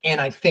 And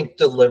I think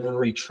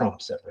delivery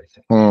trumps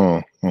everything.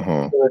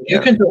 Mm-hmm. So if you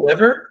Yeah. can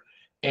deliver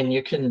and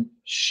you can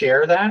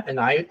share that, and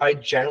I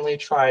generally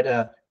try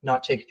to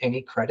not take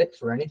any credit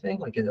for anything.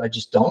 Like I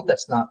just don't.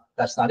 That's not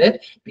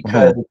it. Mm-hmm.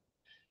 Because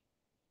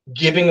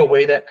giving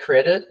away that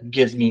credit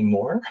gives me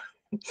more.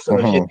 So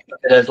if you Mm-hmm. think of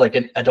it as like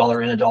a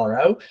dollar in, a dollar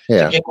out, to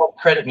Yeah. give more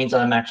credit means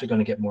I'm actually going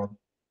to get more,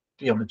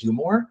 be able to do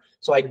more.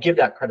 So I give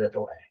that credit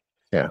away.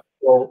 Yeah.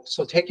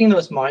 So taking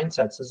those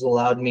mindsets has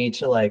allowed me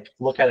to like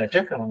look at it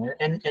differently.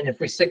 And if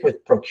we stick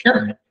with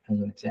procurement as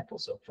an example,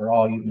 so for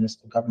all you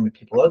municipal government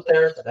people out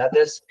there that have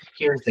this,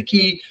 here's the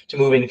key to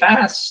moving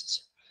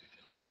fast: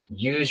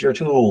 use your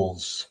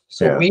tools.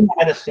 So Yeah. we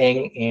had a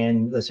thing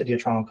in the city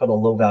of Toronto called a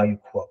low value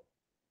quote.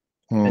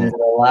 And Mm-hmm.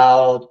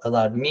 it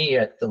allowed me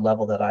at the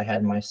level that I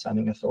had my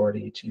signing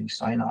authority to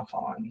sign off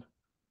on.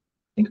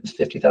 I think it was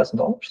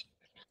 $50,000,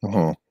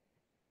 Mm-hmm.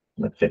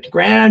 like 50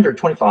 grand or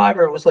 25,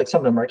 or it was like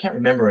some number. I can't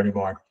remember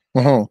anymore.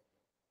 Mm-hmm.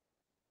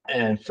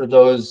 And for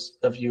those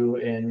of you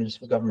in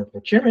municipal government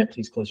procurement,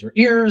 please close your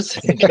ears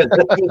because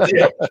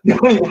the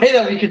only way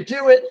that we could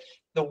do it.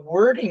 The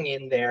wording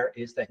in there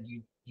is that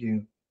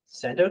you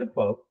send out a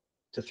quote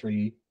to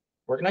 3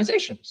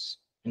 organizations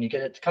and you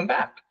get it to come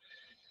back.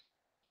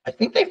 I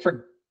think they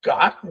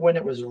forgot when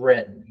it was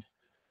written.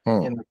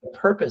 Mm-hmm. And the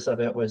purpose of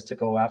it was to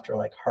go after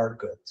like hard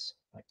goods,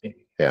 like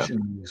maybe Yeah.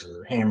 shoes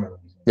or hammers.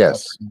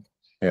 Yes.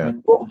 Yeah. Like,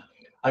 well,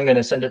 I'm going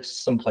to send it to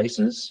some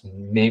places.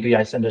 Maybe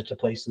I send it to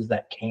places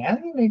that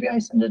can. Maybe I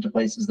send it to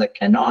places that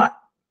cannot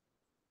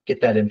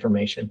get that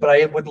information. But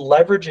I would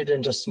leverage it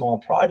into small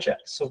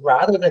projects. So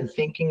rather than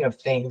thinking of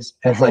things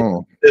as like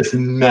Mm-hmm. this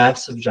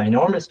massive,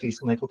 ginormous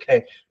piece, I'm like, okay,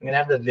 I'm going to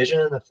have the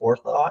vision and the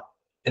forethought.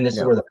 And this is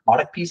Yeah. where the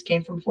product piece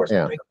came from for us.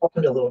 Yeah. Break it up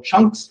into little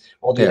chunks.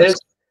 I'll do Yes. this.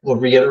 We'll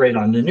reiterate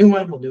on the new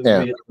one. Yeah.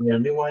 Reiterate on a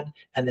new one,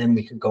 and then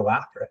we could go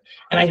after it.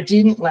 And I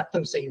didn't let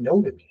them say no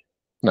to me.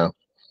 No.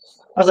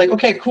 I was like,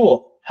 okay,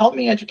 cool. Help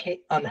me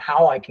educate on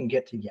how I can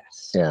get to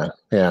yes. Yeah.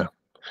 Yeah.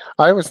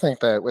 I always think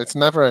that it's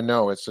never a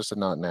no, it's just a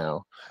not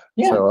now.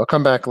 Yeah. So I'll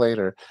come back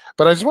later.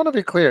 But I just want to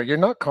be clear,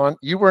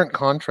 you weren't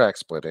contract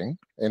splitting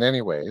in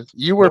any ways.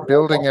 You were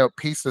building out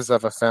pieces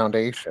of a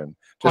foundation.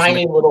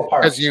 Tiny little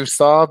parts. Because you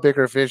saw a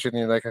bigger vision,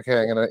 you're like,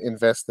 okay, I'm gonna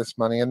invest this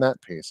money in that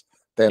piece.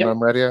 Then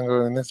I'm ready, I'm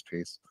going in this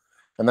piece.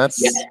 And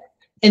that's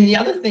And the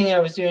other thing I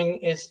was doing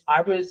is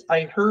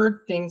I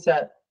heard things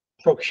that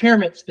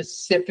procurement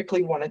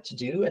specifically wanted to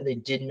do, and they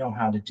didn't know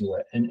how to do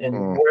it, and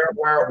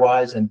where it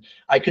was, and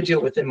I could do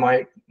it within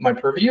my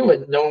purview,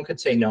 and no one could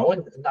say no,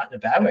 and not in a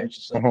bad way. It's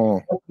just like,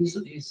 oh,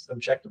 he's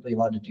objectively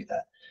allowed to do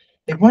that.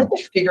 They wanted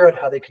to figure out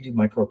how they could do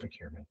micro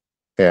procurement.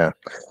 Yeah,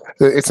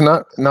 it's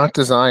not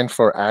designed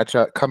for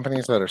agile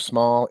companies that are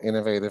small,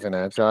 innovative, and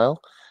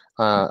agile.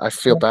 I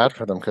feel bad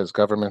for them because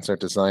governments are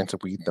designed to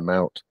weed them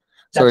out.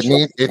 So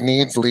it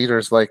needs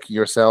leaders like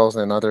yourselves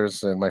and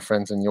others, and my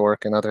friends in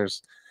York and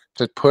others,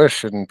 to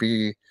push and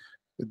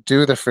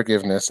do the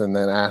forgiveness and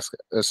then ask.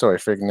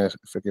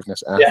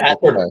 Forgiveness after.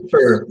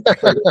 For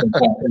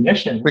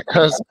permission.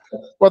 Because,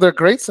 well, they're a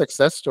great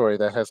success story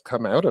that has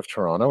come out of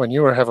Toronto, and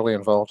you were heavily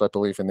involved, I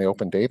believe, in the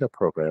open data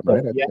program,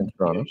 right, in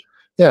Toronto.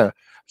 Yeah.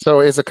 So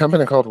it's a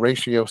company called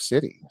Ratio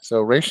City. So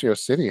Ratio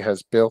City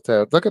has built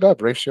out, look it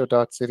up,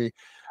 ratio.city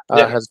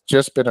has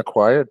just been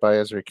acquired by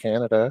Esri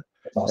Canada.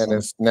 Awesome. And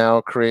is now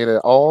created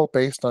all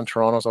based on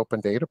Toronto's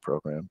open data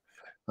program.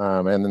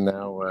 And then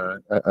now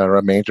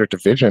a major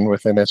division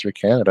within Esri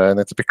Canada. And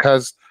it's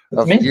because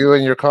of you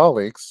and your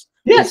colleagues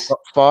who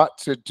fought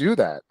to do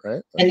that,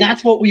 right? And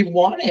that's what we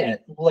wanted.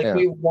 Like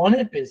we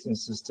wanted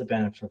businesses to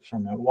benefit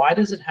from it. Why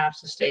does it have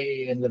to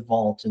stay in the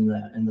vault, in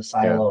the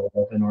silo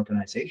of an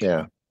organization?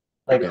 Yeah.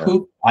 Like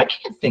I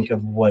can't think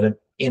of what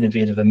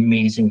innovative,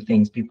 amazing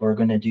things people are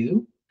going to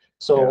do.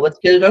 So let's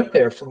get it out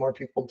there for more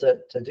people to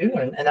do.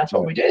 And that's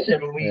what we did.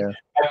 And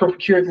I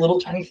procured little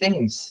tiny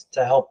things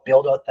to help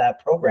build out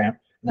that program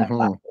and that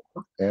platform.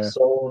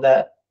 So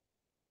that,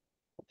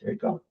 there you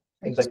go.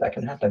 Things like that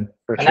can happen.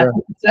 And that's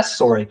a success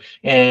story.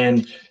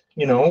 And,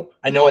 you know,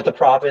 I know at the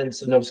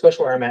province of Nova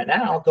Scotia where I'm at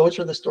now, those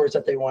are the stories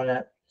that they want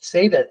to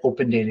say that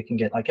open data can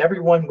get. Like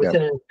everyone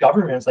within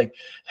government is like,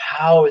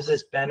 how is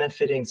this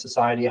benefiting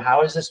society?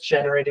 How is this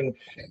generating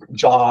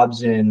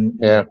jobs and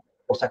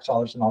tax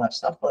dollars and all that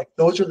stuff? But like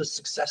those are the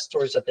success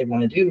stories that they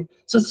want to do.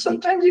 So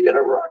sometimes you got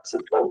to rock some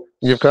boat.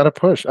 You've got to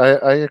push.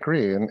 I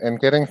agree. And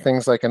getting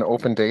things like an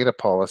open data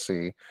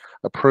policy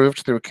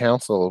approved through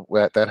council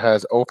that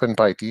has open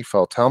by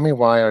default. Tell me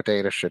why our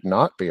data should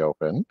not be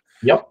open.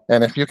 Yep.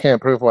 And if you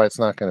can't prove why it's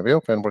not going to be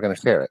open, we're going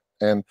to share it.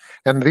 And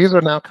these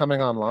are now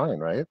coming online,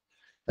 right?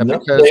 And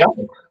because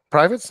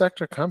private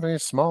sector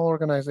companies, small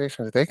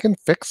organizations, they can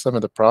fix some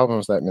of the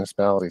problems that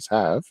municipalities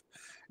have.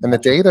 And the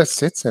data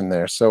sits in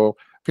there. So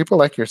people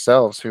like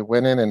yourselves who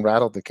went in and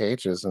rattled the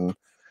cages and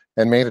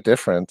made a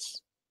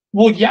difference.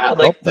 Well, yeah,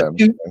 like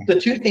the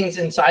two things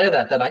inside of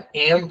that I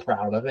am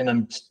proud of, and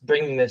I'm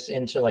bringing this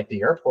into like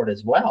the airport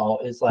as well,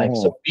 is like,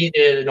 so we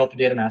did an open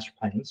data master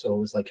plan. So it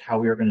was like how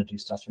we were going to do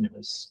stuff, and it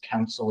was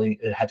council, it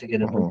had to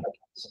get approved by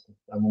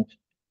council.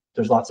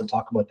 There's lots to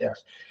talk about there.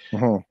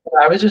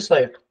 I was just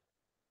like,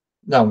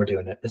 no, we're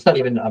doing it. It's not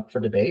even up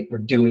for debate. We're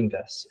doing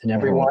this. And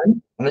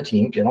everyone on the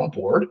team get on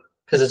board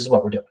because this is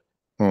what we're doing.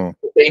 We're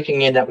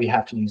baking in that we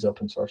have to use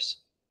open source.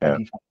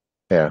 Right?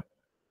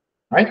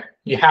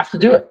 You have to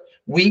do it.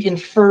 We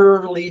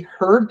inferably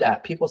heard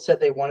that. People said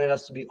they wanted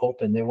us to be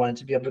open. They wanted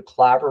to be able to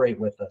collaborate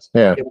with us.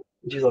 They wanted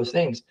to do those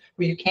things.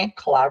 But you can't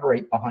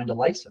collaborate behind a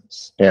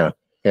license.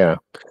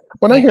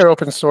 When I hear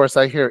open source,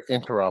 I hear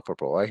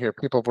interoperable. I hear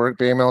people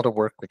being able to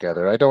work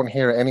together. I don't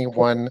hear any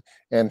one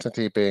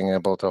entity being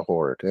able to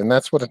hoard. And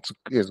that's what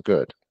is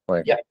good.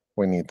 Like,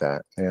 we need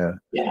that.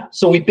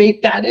 So we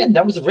baked that in.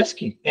 That was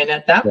risky. And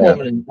at that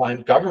moment in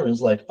time, government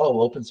was like,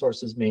 oh, open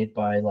source is made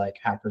by like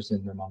hackers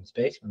in their mom's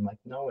basement. I'm like,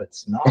 no,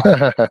 it's not.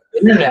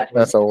 Internet.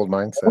 That's an old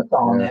mindset.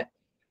 On it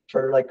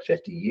for like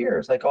 50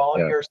 years. Like all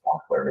your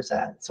software is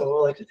that. So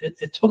like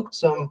it took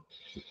some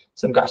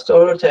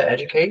gusto to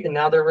educate, and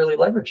now they're really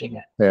leveraging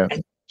it.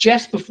 And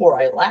just before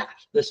I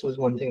left, this was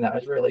one thing that I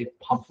was really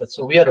pumped with.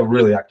 So we had a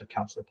really active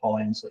counselor, Paul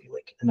Ansley,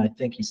 and I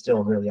think he's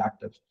still really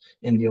active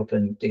in the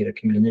open data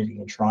community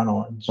in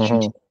Toronto.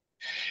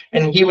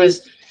 And he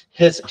was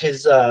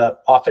his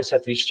office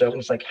had reached out and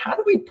was like, how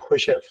do we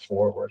push it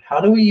forward? How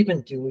do we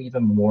even do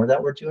even more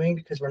that we're doing?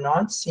 Because we're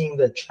not seeing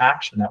the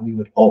traction that we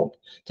would hope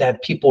to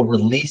have people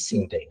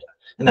releasing data,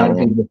 and that would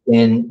be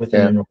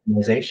within an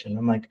organization.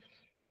 I'm like,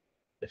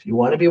 if you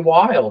want to be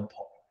wild,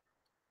 Paul,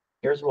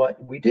 here's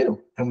what we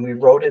do. And we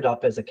wrote it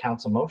up as a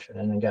council motion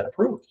and then got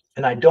approved.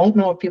 And I don't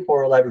know if people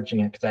are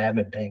leveraging it because I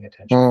haven't been paying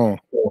attention.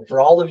 So for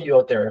all of you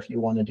out there, if you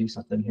want to do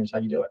something, here's how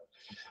you do it.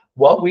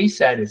 What we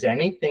said is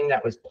anything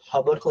that was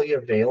publicly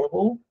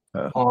available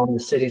on the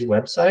city's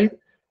website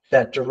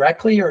that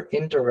directly or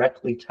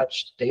indirectly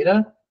touched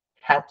data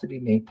had to be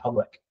made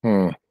public.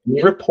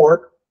 Any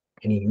report,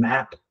 any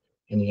map,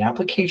 any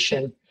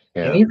application,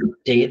 any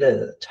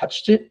data that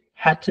touched it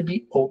had to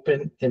be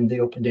open in the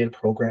open data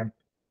program,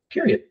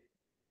 period.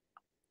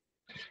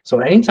 So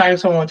anytime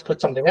someone wants to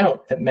put something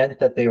out, it meant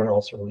that they were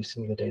also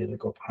releasing the data to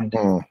go behind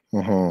it.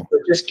 So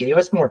it just gave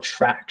us more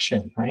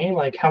traction, right?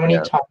 Like how many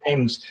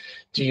times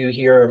do you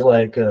hear of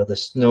like the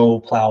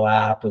snow plow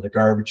app or the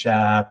garbage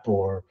app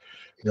or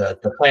the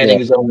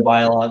planning zone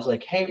bylaws?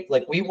 Like, hey,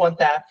 like we want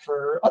that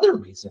for other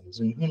reasons,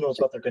 and who knows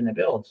what they're going to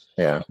build.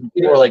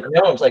 People are like,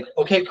 no, it's like,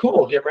 okay,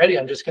 cool, get ready.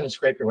 I'm just going to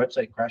scrape your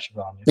website, crash it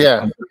on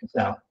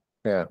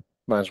you.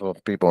 Might as well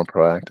be more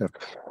proactive.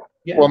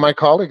 Well, my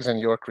colleagues in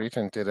York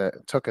Region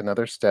took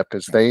another step,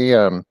 is they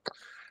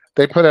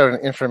put out an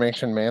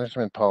information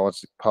management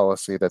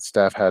policy that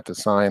staff had to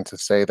sign to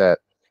say that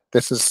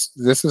this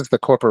is the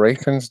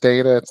corporation's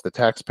data, it's the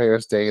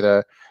taxpayers'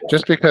 data.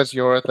 Just because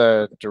you're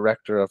the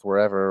director of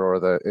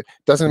wherever it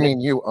doesn't mean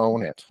you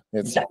own it.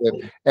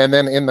 And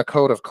then in the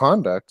code of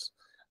conduct,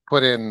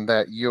 put in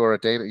that you're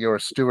a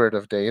steward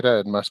of data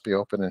and must be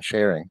open and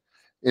sharing.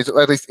 Is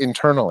at least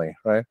internally,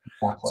 right?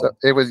 So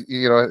it was,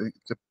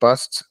 to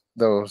bust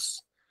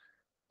those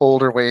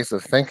older ways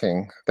of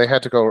thinking, they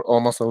had to go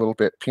almost a little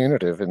bit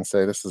punitive and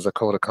say this is a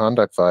code of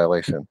conduct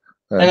violation.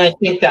 And I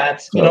think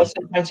that's,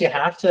 sometimes you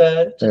have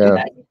to do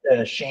that,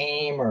 to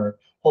shame or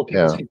hold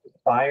people's feet to the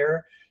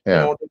fire. They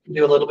can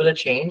do a little bit of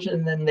change,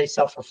 and then they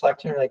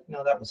self-reflect and are like,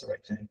 no, that was the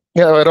right thing.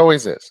 It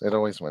always is. It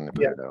always when they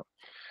put it out.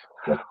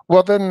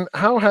 Well, then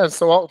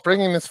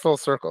bringing this full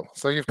circle.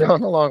 So you've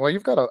gone along. Well,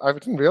 I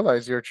didn't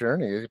realize your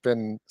journey. You've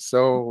been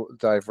so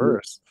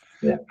diverse.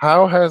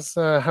 How's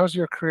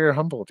your career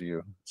humbled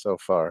you so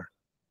far?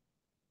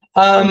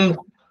 I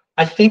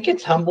think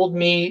it's humbled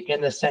me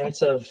in the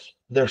sense of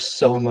there's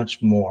so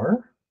much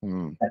more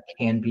that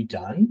can be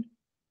done.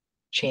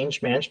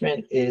 Change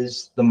management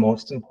is the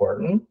most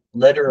important.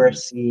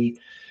 Literacy,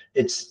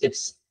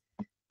 it's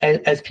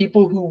as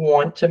people who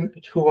want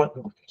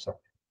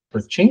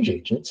for change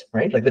agents,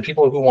 right? Like the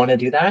people who want to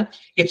do that,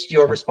 it's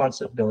your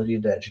responsibility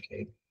to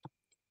educate.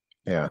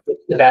 Yeah.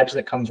 It's the badge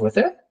that comes with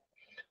it.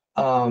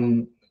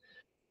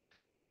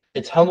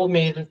 It's humbled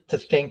me to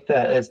think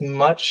that as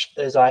much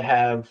as I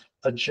have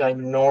a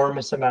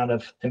ginormous amount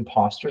of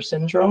imposter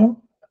syndrome,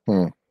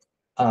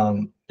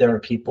 there are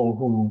people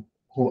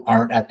who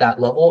aren't at that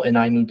level, and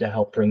I need to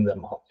help bring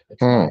them up.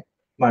 It's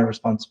my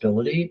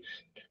responsibility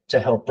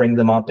to help bring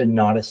them up and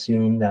not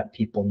assume that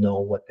people know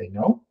what they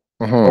know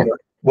or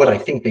what I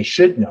think they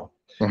should know.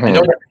 I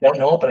know that they don't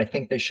know, but I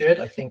think they should.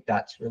 I think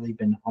that's really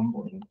been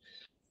humbling.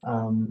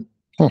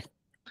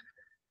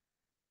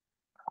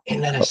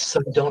 And then I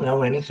still don't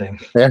know anything.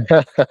 I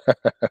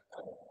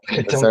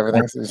don't,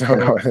 everything.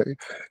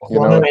 you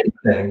know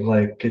anything.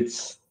 Like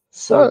it's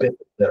so big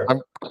there.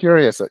 I'm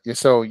curious.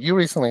 So you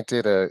recently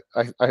did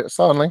I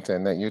saw on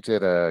LinkedIn that you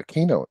did a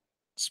keynote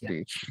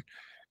speech,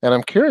 and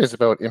I'm curious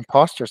about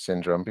imposter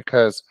syndrome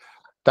because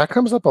that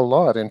comes up a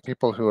lot in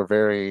people who are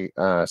very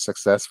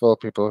successful,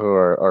 people who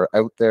are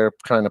out there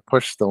trying to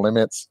push the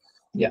limits.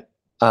 Yeah.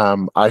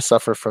 I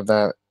suffer from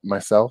that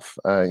myself.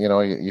 You know,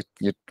 you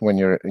when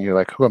you're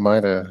like, who am I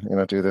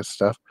to do this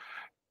stuff?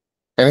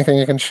 Anything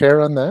you can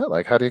share on that?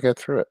 Like, how do you get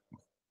through it?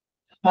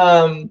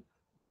 I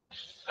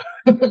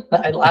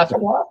laugh a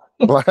lot.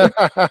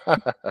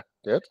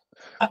 Good.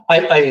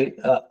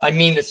 I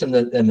mean this in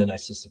the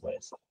nicest of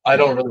ways. I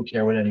don't really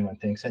care what anyone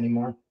thinks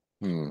anymore.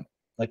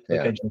 Like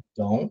I just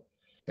don't.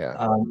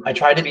 Yeah. I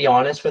try to be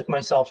honest with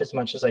myself as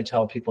much as I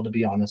tell people to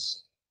be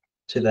honest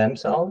to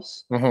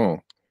themselves.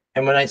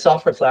 And when I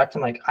self-reflect,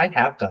 I'm like, I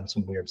have done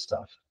some weird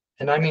stuff,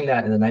 and I mean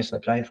that in a nice way.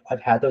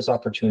 I've had those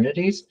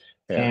opportunities,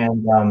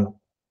 and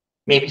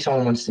maybe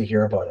someone wants to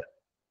hear about it.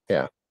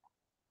 Yeah.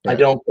 I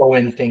don't go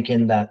in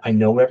thinking that I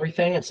know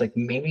everything. It's like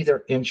maybe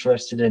they're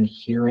interested in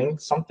hearing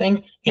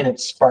something and it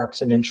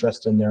sparks an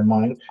interest in their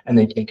mind and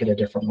they take it a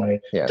different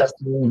way. It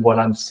doesn't mean what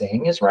I'm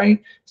saying is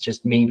right. It's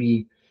just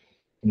maybe,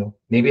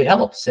 maybe it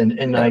helps.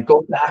 And I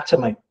go back to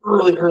my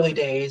early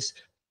days.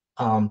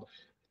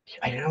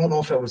 I don't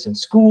know if it was in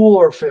school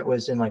or if it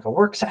was in like a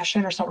work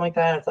session or something like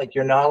that. It's like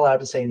you're not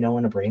allowed to say no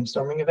in a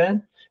brainstorming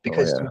event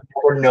because you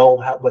never know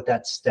what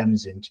that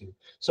stems into.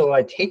 So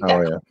I take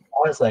that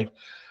as like,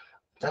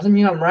 doesn't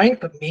mean I'm right,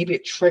 but maybe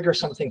it triggers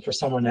something for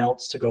someone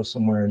else to go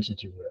somewhere and to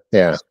do it.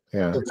 Yeah.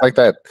 It's like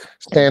that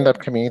stand-up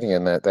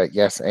comedian that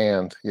yes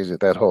and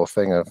that whole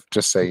thing of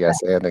just say yes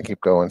and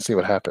keep going, see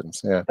what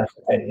happens. Yeah. That's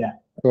right, yeah.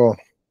 Cool.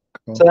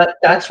 So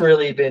that's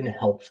really been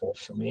helpful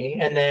for me.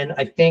 And then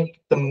I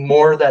think the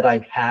more that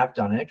I have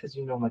done it, because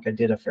like I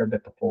did a fair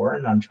bit before,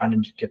 and I'm trying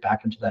to get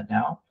back into that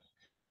now.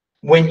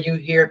 When you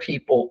hear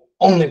people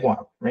only one,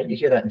 right? You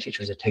hear that in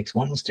teachers. It takes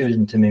one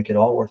student to make it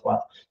all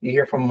worthwhile. You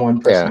hear from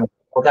one person.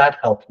 Well, that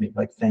helped me.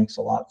 Like, thanks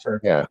a lot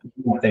for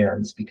being there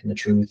and speaking the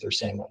truth or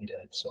saying what you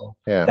did. So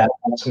that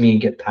helps me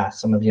get past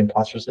some of the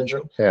imposter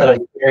syndrome that I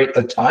carry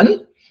a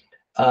ton.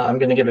 I'm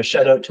going to give a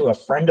shout out to a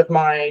friend of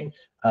mine,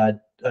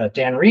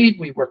 Dan Reed.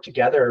 We worked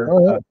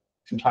together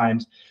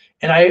sometimes,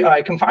 and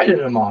I confided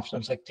in him often. I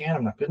was like, Dan,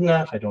 I'm not good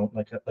enough. I don't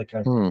like I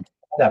have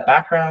that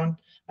background.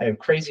 I have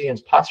crazy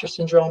imposter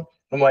syndrome.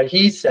 And what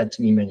he said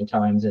to me many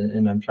times,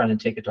 and I'm trying to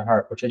take it to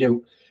heart, which I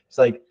do, it's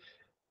like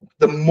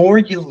the more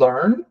you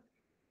learn,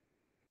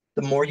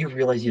 the more you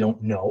realize you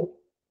don't know.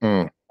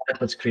 That's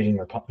what's creating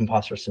your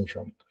imposter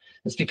syndrome.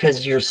 It's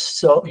because you're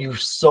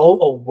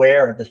so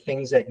aware of the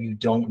things that you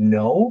don't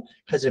know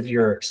because of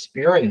your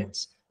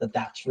experience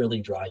that's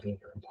really driving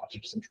your imposter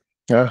syndrome.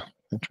 Yeah,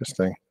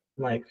 interesting.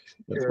 Like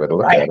That's the way to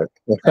look at it.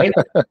 Right?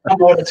 I'm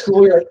going to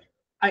school. You're like,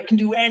 I can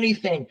do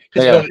anything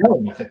because you don't know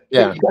anything.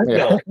 Yeah, you don't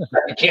know.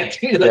 You can't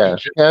do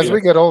that. As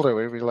we get older,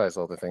 we realize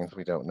all the things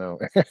we don't know.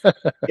 So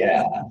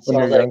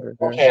I was like,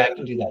 okay, I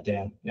can do that,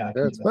 Dan. Yeah, I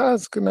can do that. Well,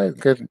 that's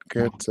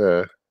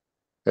good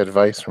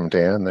advice from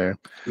Dan there.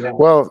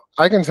 Well,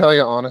 I can tell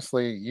you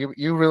honestly,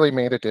 you really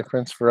made a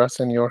difference for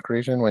us in York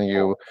Region when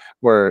you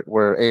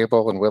were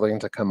able and willing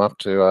to come up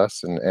to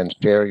us and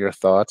share your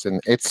thoughts, and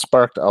it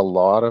sparked a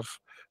lot of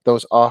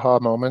those aha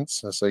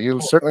moments. So you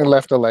certainly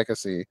left a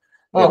legacy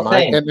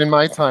in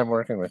my time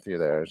working with you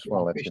there. I just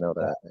want to let you know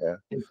that. Yeah.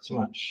 Thanks so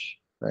much.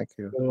 Thank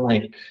you.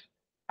 And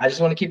I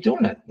just want to keep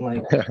doing it.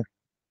 It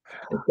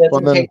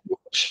doesn't take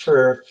much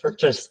for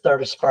to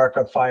start a spark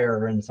of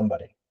fire in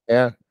somebody.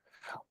 Yeah.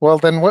 Well,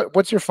 then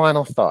what's your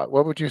final thought?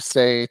 What would you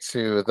say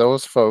to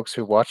those folks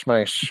who watch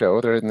my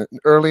show? They're in the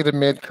early to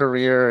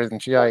mid-career in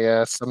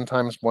GIS,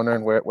 sometimes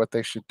wondering what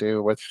they should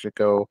do, where they should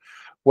go.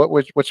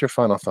 What's your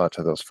final thought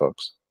to those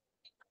folks?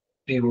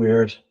 Be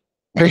weird.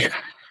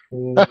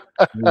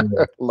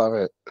 Love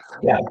it.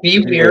 Yeah, be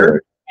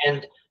weird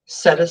and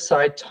set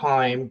aside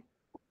time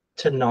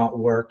to not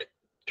work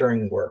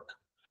during work.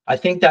 I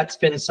think that's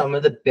been some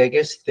of the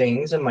biggest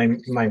things in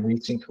my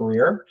recent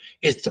career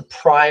is to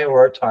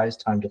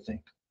prioritize time to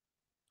think.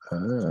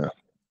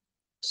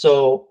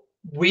 So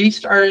we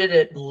started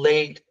it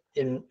late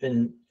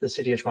in the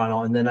city of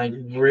Toronto, and then I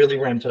really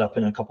ramped it up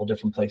in a couple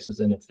different places,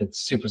 and it's been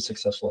super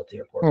successful at the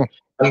airport.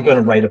 Hmm. I'm going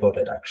to write about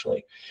it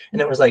actually. And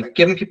it was like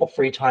giving people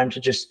free time to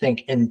just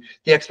think, and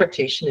the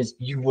expectation is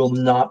you will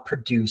not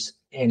produce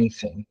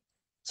anything.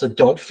 So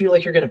don't feel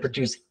like you're going to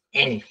produce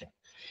anything.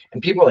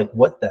 And people are like,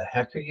 what the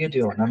heck are you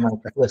doing? I'm like,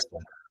 listen,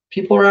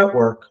 people are at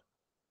work.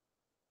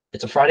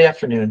 It's a Friday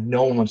afternoon.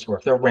 No one wants to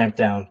work. They're ramped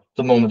down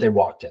the moment they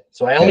walked in.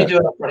 So I only do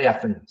it on Friday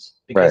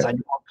afternoons because I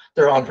know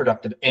they're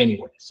unproductive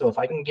anyway. So if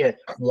I can get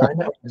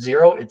 1 out of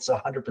 0, it's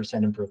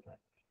 100% improvement.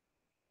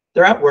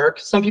 They're at work.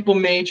 Some people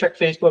may check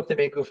Facebook. They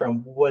may go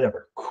from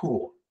whatever.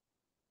 Cool.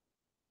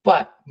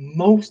 But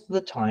most of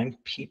the time,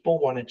 people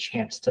want a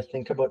chance to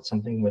think about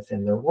something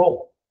within their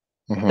role.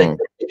 They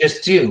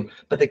just do,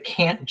 but they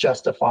can't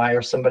justify,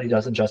 or somebody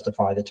doesn't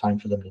justify the time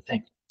for them to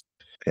think.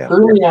 Yeah.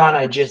 Early on,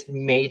 I just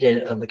made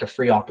it like a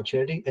free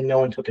opportunity, and no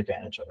one took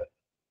advantage of it.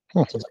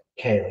 So it's like,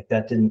 okay, like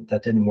that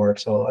didn't work.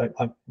 So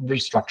I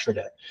restructured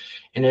it,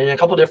 and in a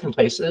couple different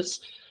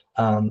places,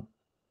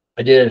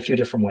 I did it a few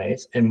different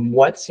ways, and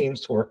what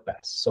seems to work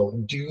best. So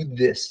do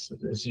this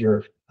as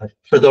your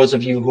for those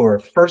of you who are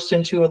first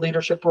into a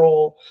leadership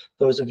role,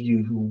 those of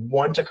you who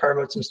want to carve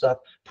out some stuff,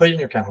 put it in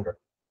your calendar.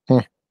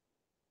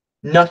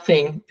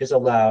 Nothing is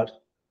allowed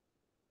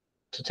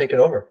to take it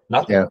over.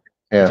 Nothing. Yeah.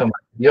 Yeah. If I'm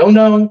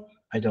no,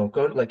 I don't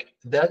go. Like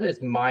that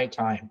is my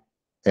time.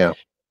 Yeah.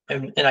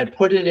 And I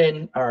put it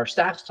in our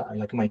staff's time,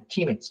 like my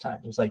teammates' time.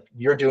 It's like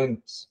you're doing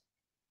this,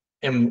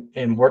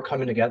 and we're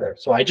coming together.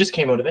 So I just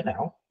came out of it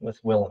now with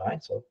Will and I.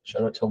 So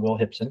shout out to Will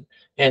Hipson.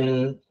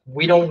 And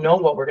we don't know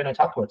what we're going to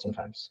talk about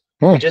sometimes.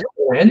 We just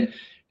go in,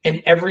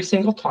 and every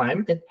single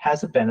time it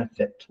has a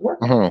benefit to work.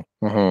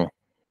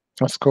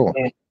 That's cool.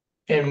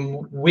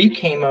 And we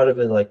came out of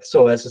it like,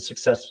 so as a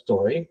success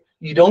story,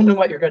 you don't know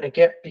what you're going to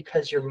get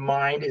because your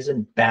mind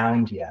isn't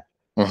bound yet.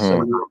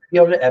 So you'll be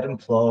able to ebb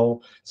and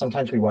flow.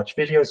 Sometimes we watch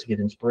videos to get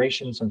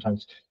inspiration.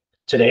 Sometimes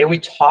today we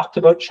talked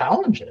about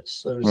challenges.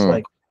 So it's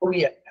like,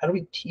 how do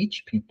we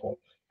teach people?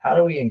 How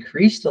do we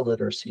increase the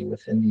literacy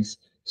within these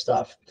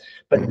stuff?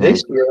 But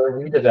this year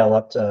we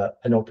developed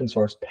an open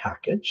source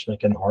package,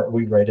 like an R.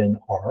 We write an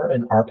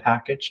R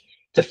package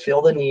to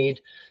fill the need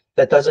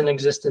that doesn't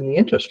exist in the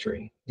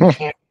industry. You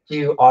can't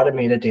do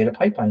automated data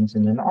pipelines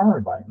in an R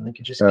environment. Like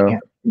you just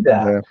can't do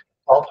that. It's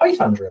all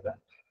Python driven.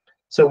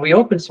 So we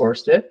open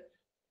sourced it,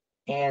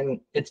 and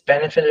it's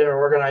benefited our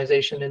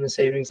organization in the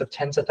savings of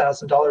tens of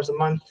thousands of dollars a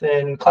month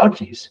in cloud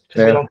fees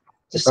because we don't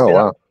just spin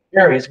up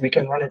areas. We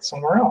can run it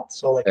somewhere else.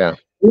 So like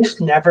you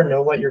just never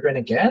know what you're going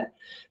to get.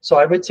 So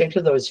I would say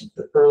to those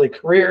early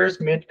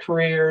careers, mid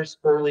careers,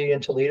 early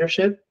into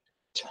leadership,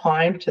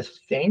 time to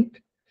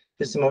think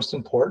is the most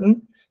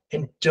important,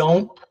 and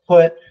don't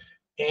put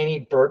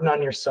any burden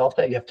on yourself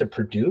that you have to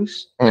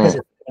produce because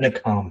it's going to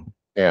come.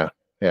 Yeah.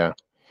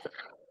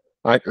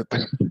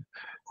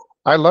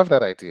 I love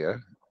that idea,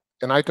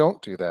 and I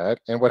don't do that.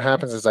 And what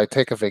happens is I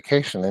take a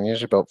vacation, and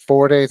usually about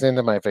 4 days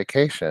into my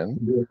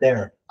vacation,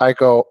 I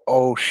go,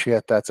 "Oh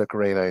shit, that's a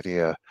great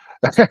idea,"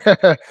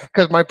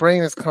 because my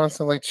brain is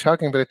constantly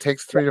chugging, but it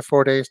takes 3 to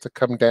 4 days to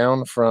come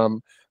down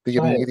from the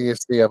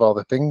immediacy of all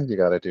the things you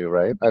got to do.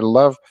 Right? I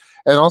love,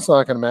 and also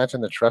I can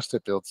imagine the trust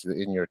it builds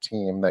in your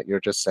team that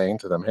you're just saying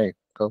to them, "Hey,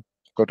 go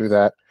do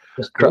that.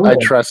 I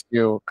trust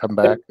you. Come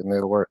back, and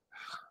it'll work."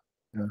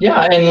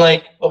 Yeah, and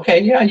like, okay,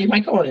 yeah, you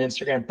might go on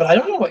Instagram, but I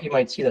don't know what you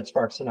might see that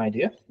sparks an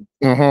idea.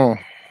 Yeah.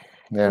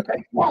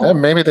 Okay.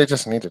 And maybe they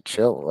just need to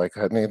chill. Like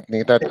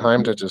need that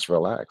time to just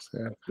relax.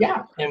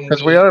 Yeah.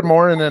 Because we are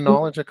more in a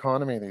knowledge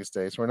economy these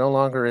days. We're no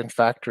longer in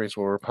factories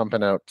where we're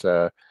pumping out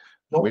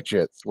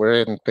widgets.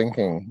 We're in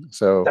thinking.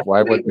 So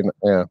why would we?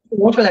 Yeah.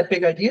 Where that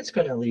big idea is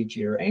going to lead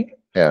you, right?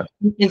 Yeah.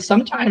 And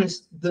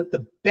sometimes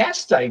the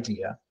best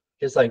idea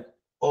is like,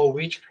 oh,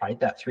 we tried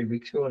that 3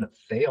 weeks ago and it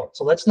failed.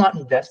 So let's not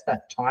invest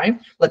that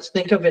time. Let's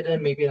think of it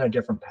in maybe in a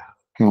different path.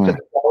 Because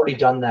we've already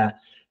done that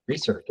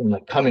research, and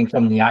like coming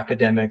from the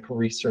academic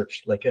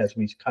research, like as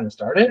we kind of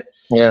started,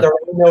 there are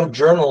no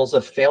journals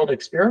of failed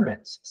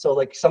experiments. So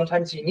like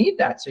sometimes you need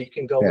that so you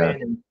can go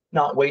in and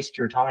not waste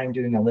your time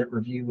doing a lit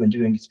review and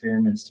doing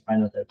experiments to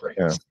find out that breaks.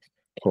 Yeah.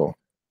 Cool.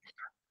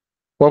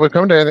 Well, we've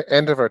come to the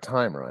end of our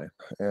time, Ryan,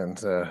 and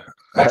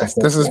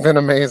this has been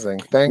amazing.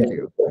 Thank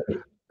you.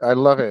 I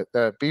love it.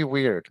 Be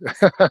weird.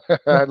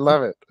 I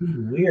love it.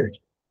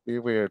 Be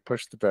weird.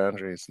 Push the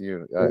boundaries.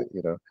 You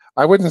know,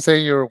 I wouldn't say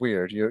you're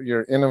weird.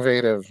 You're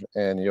innovative,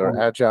 and you're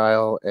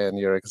agile, and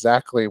you're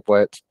exactly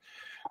what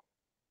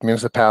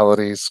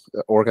municipalities,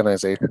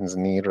 organizations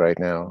need right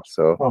now.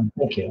 So,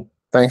 thank you.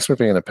 Thanks for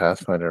being a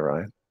Pathfinder,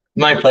 Ryan.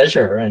 My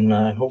pleasure, and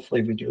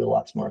hopefully we do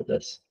lots more of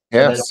this.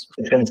 Yes.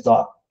 It's going to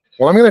stop.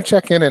 Well, I'm going to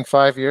check in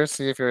 5 years,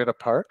 see if you're at a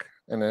park,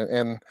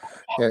 and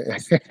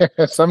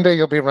someday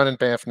you'll be running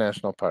Banff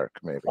National Park,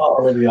 maybe.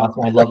 Oh, that'd be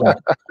awesome. I love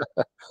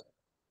that.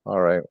 All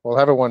right. Well,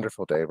 have a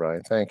wonderful day,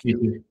 Ryan. Thank you.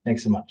 You too.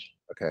 Thanks so much.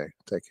 Okay.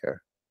 Take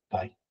care.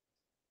 Bye.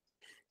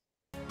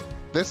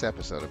 This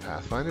episode of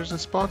Pathfinders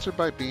is sponsored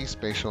by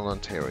B-Spatial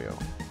Ontario.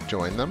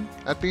 Join them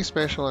at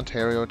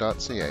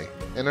bspatialontario.ca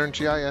and earn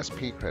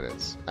GISP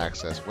credits,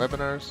 access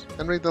webinars,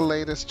 and read the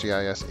latest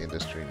GIS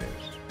industry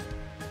news.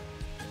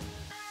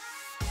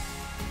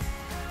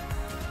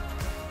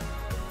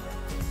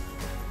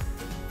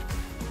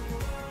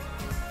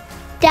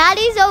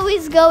 Daddy's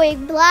always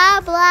going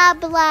blah, blah,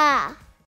 blah.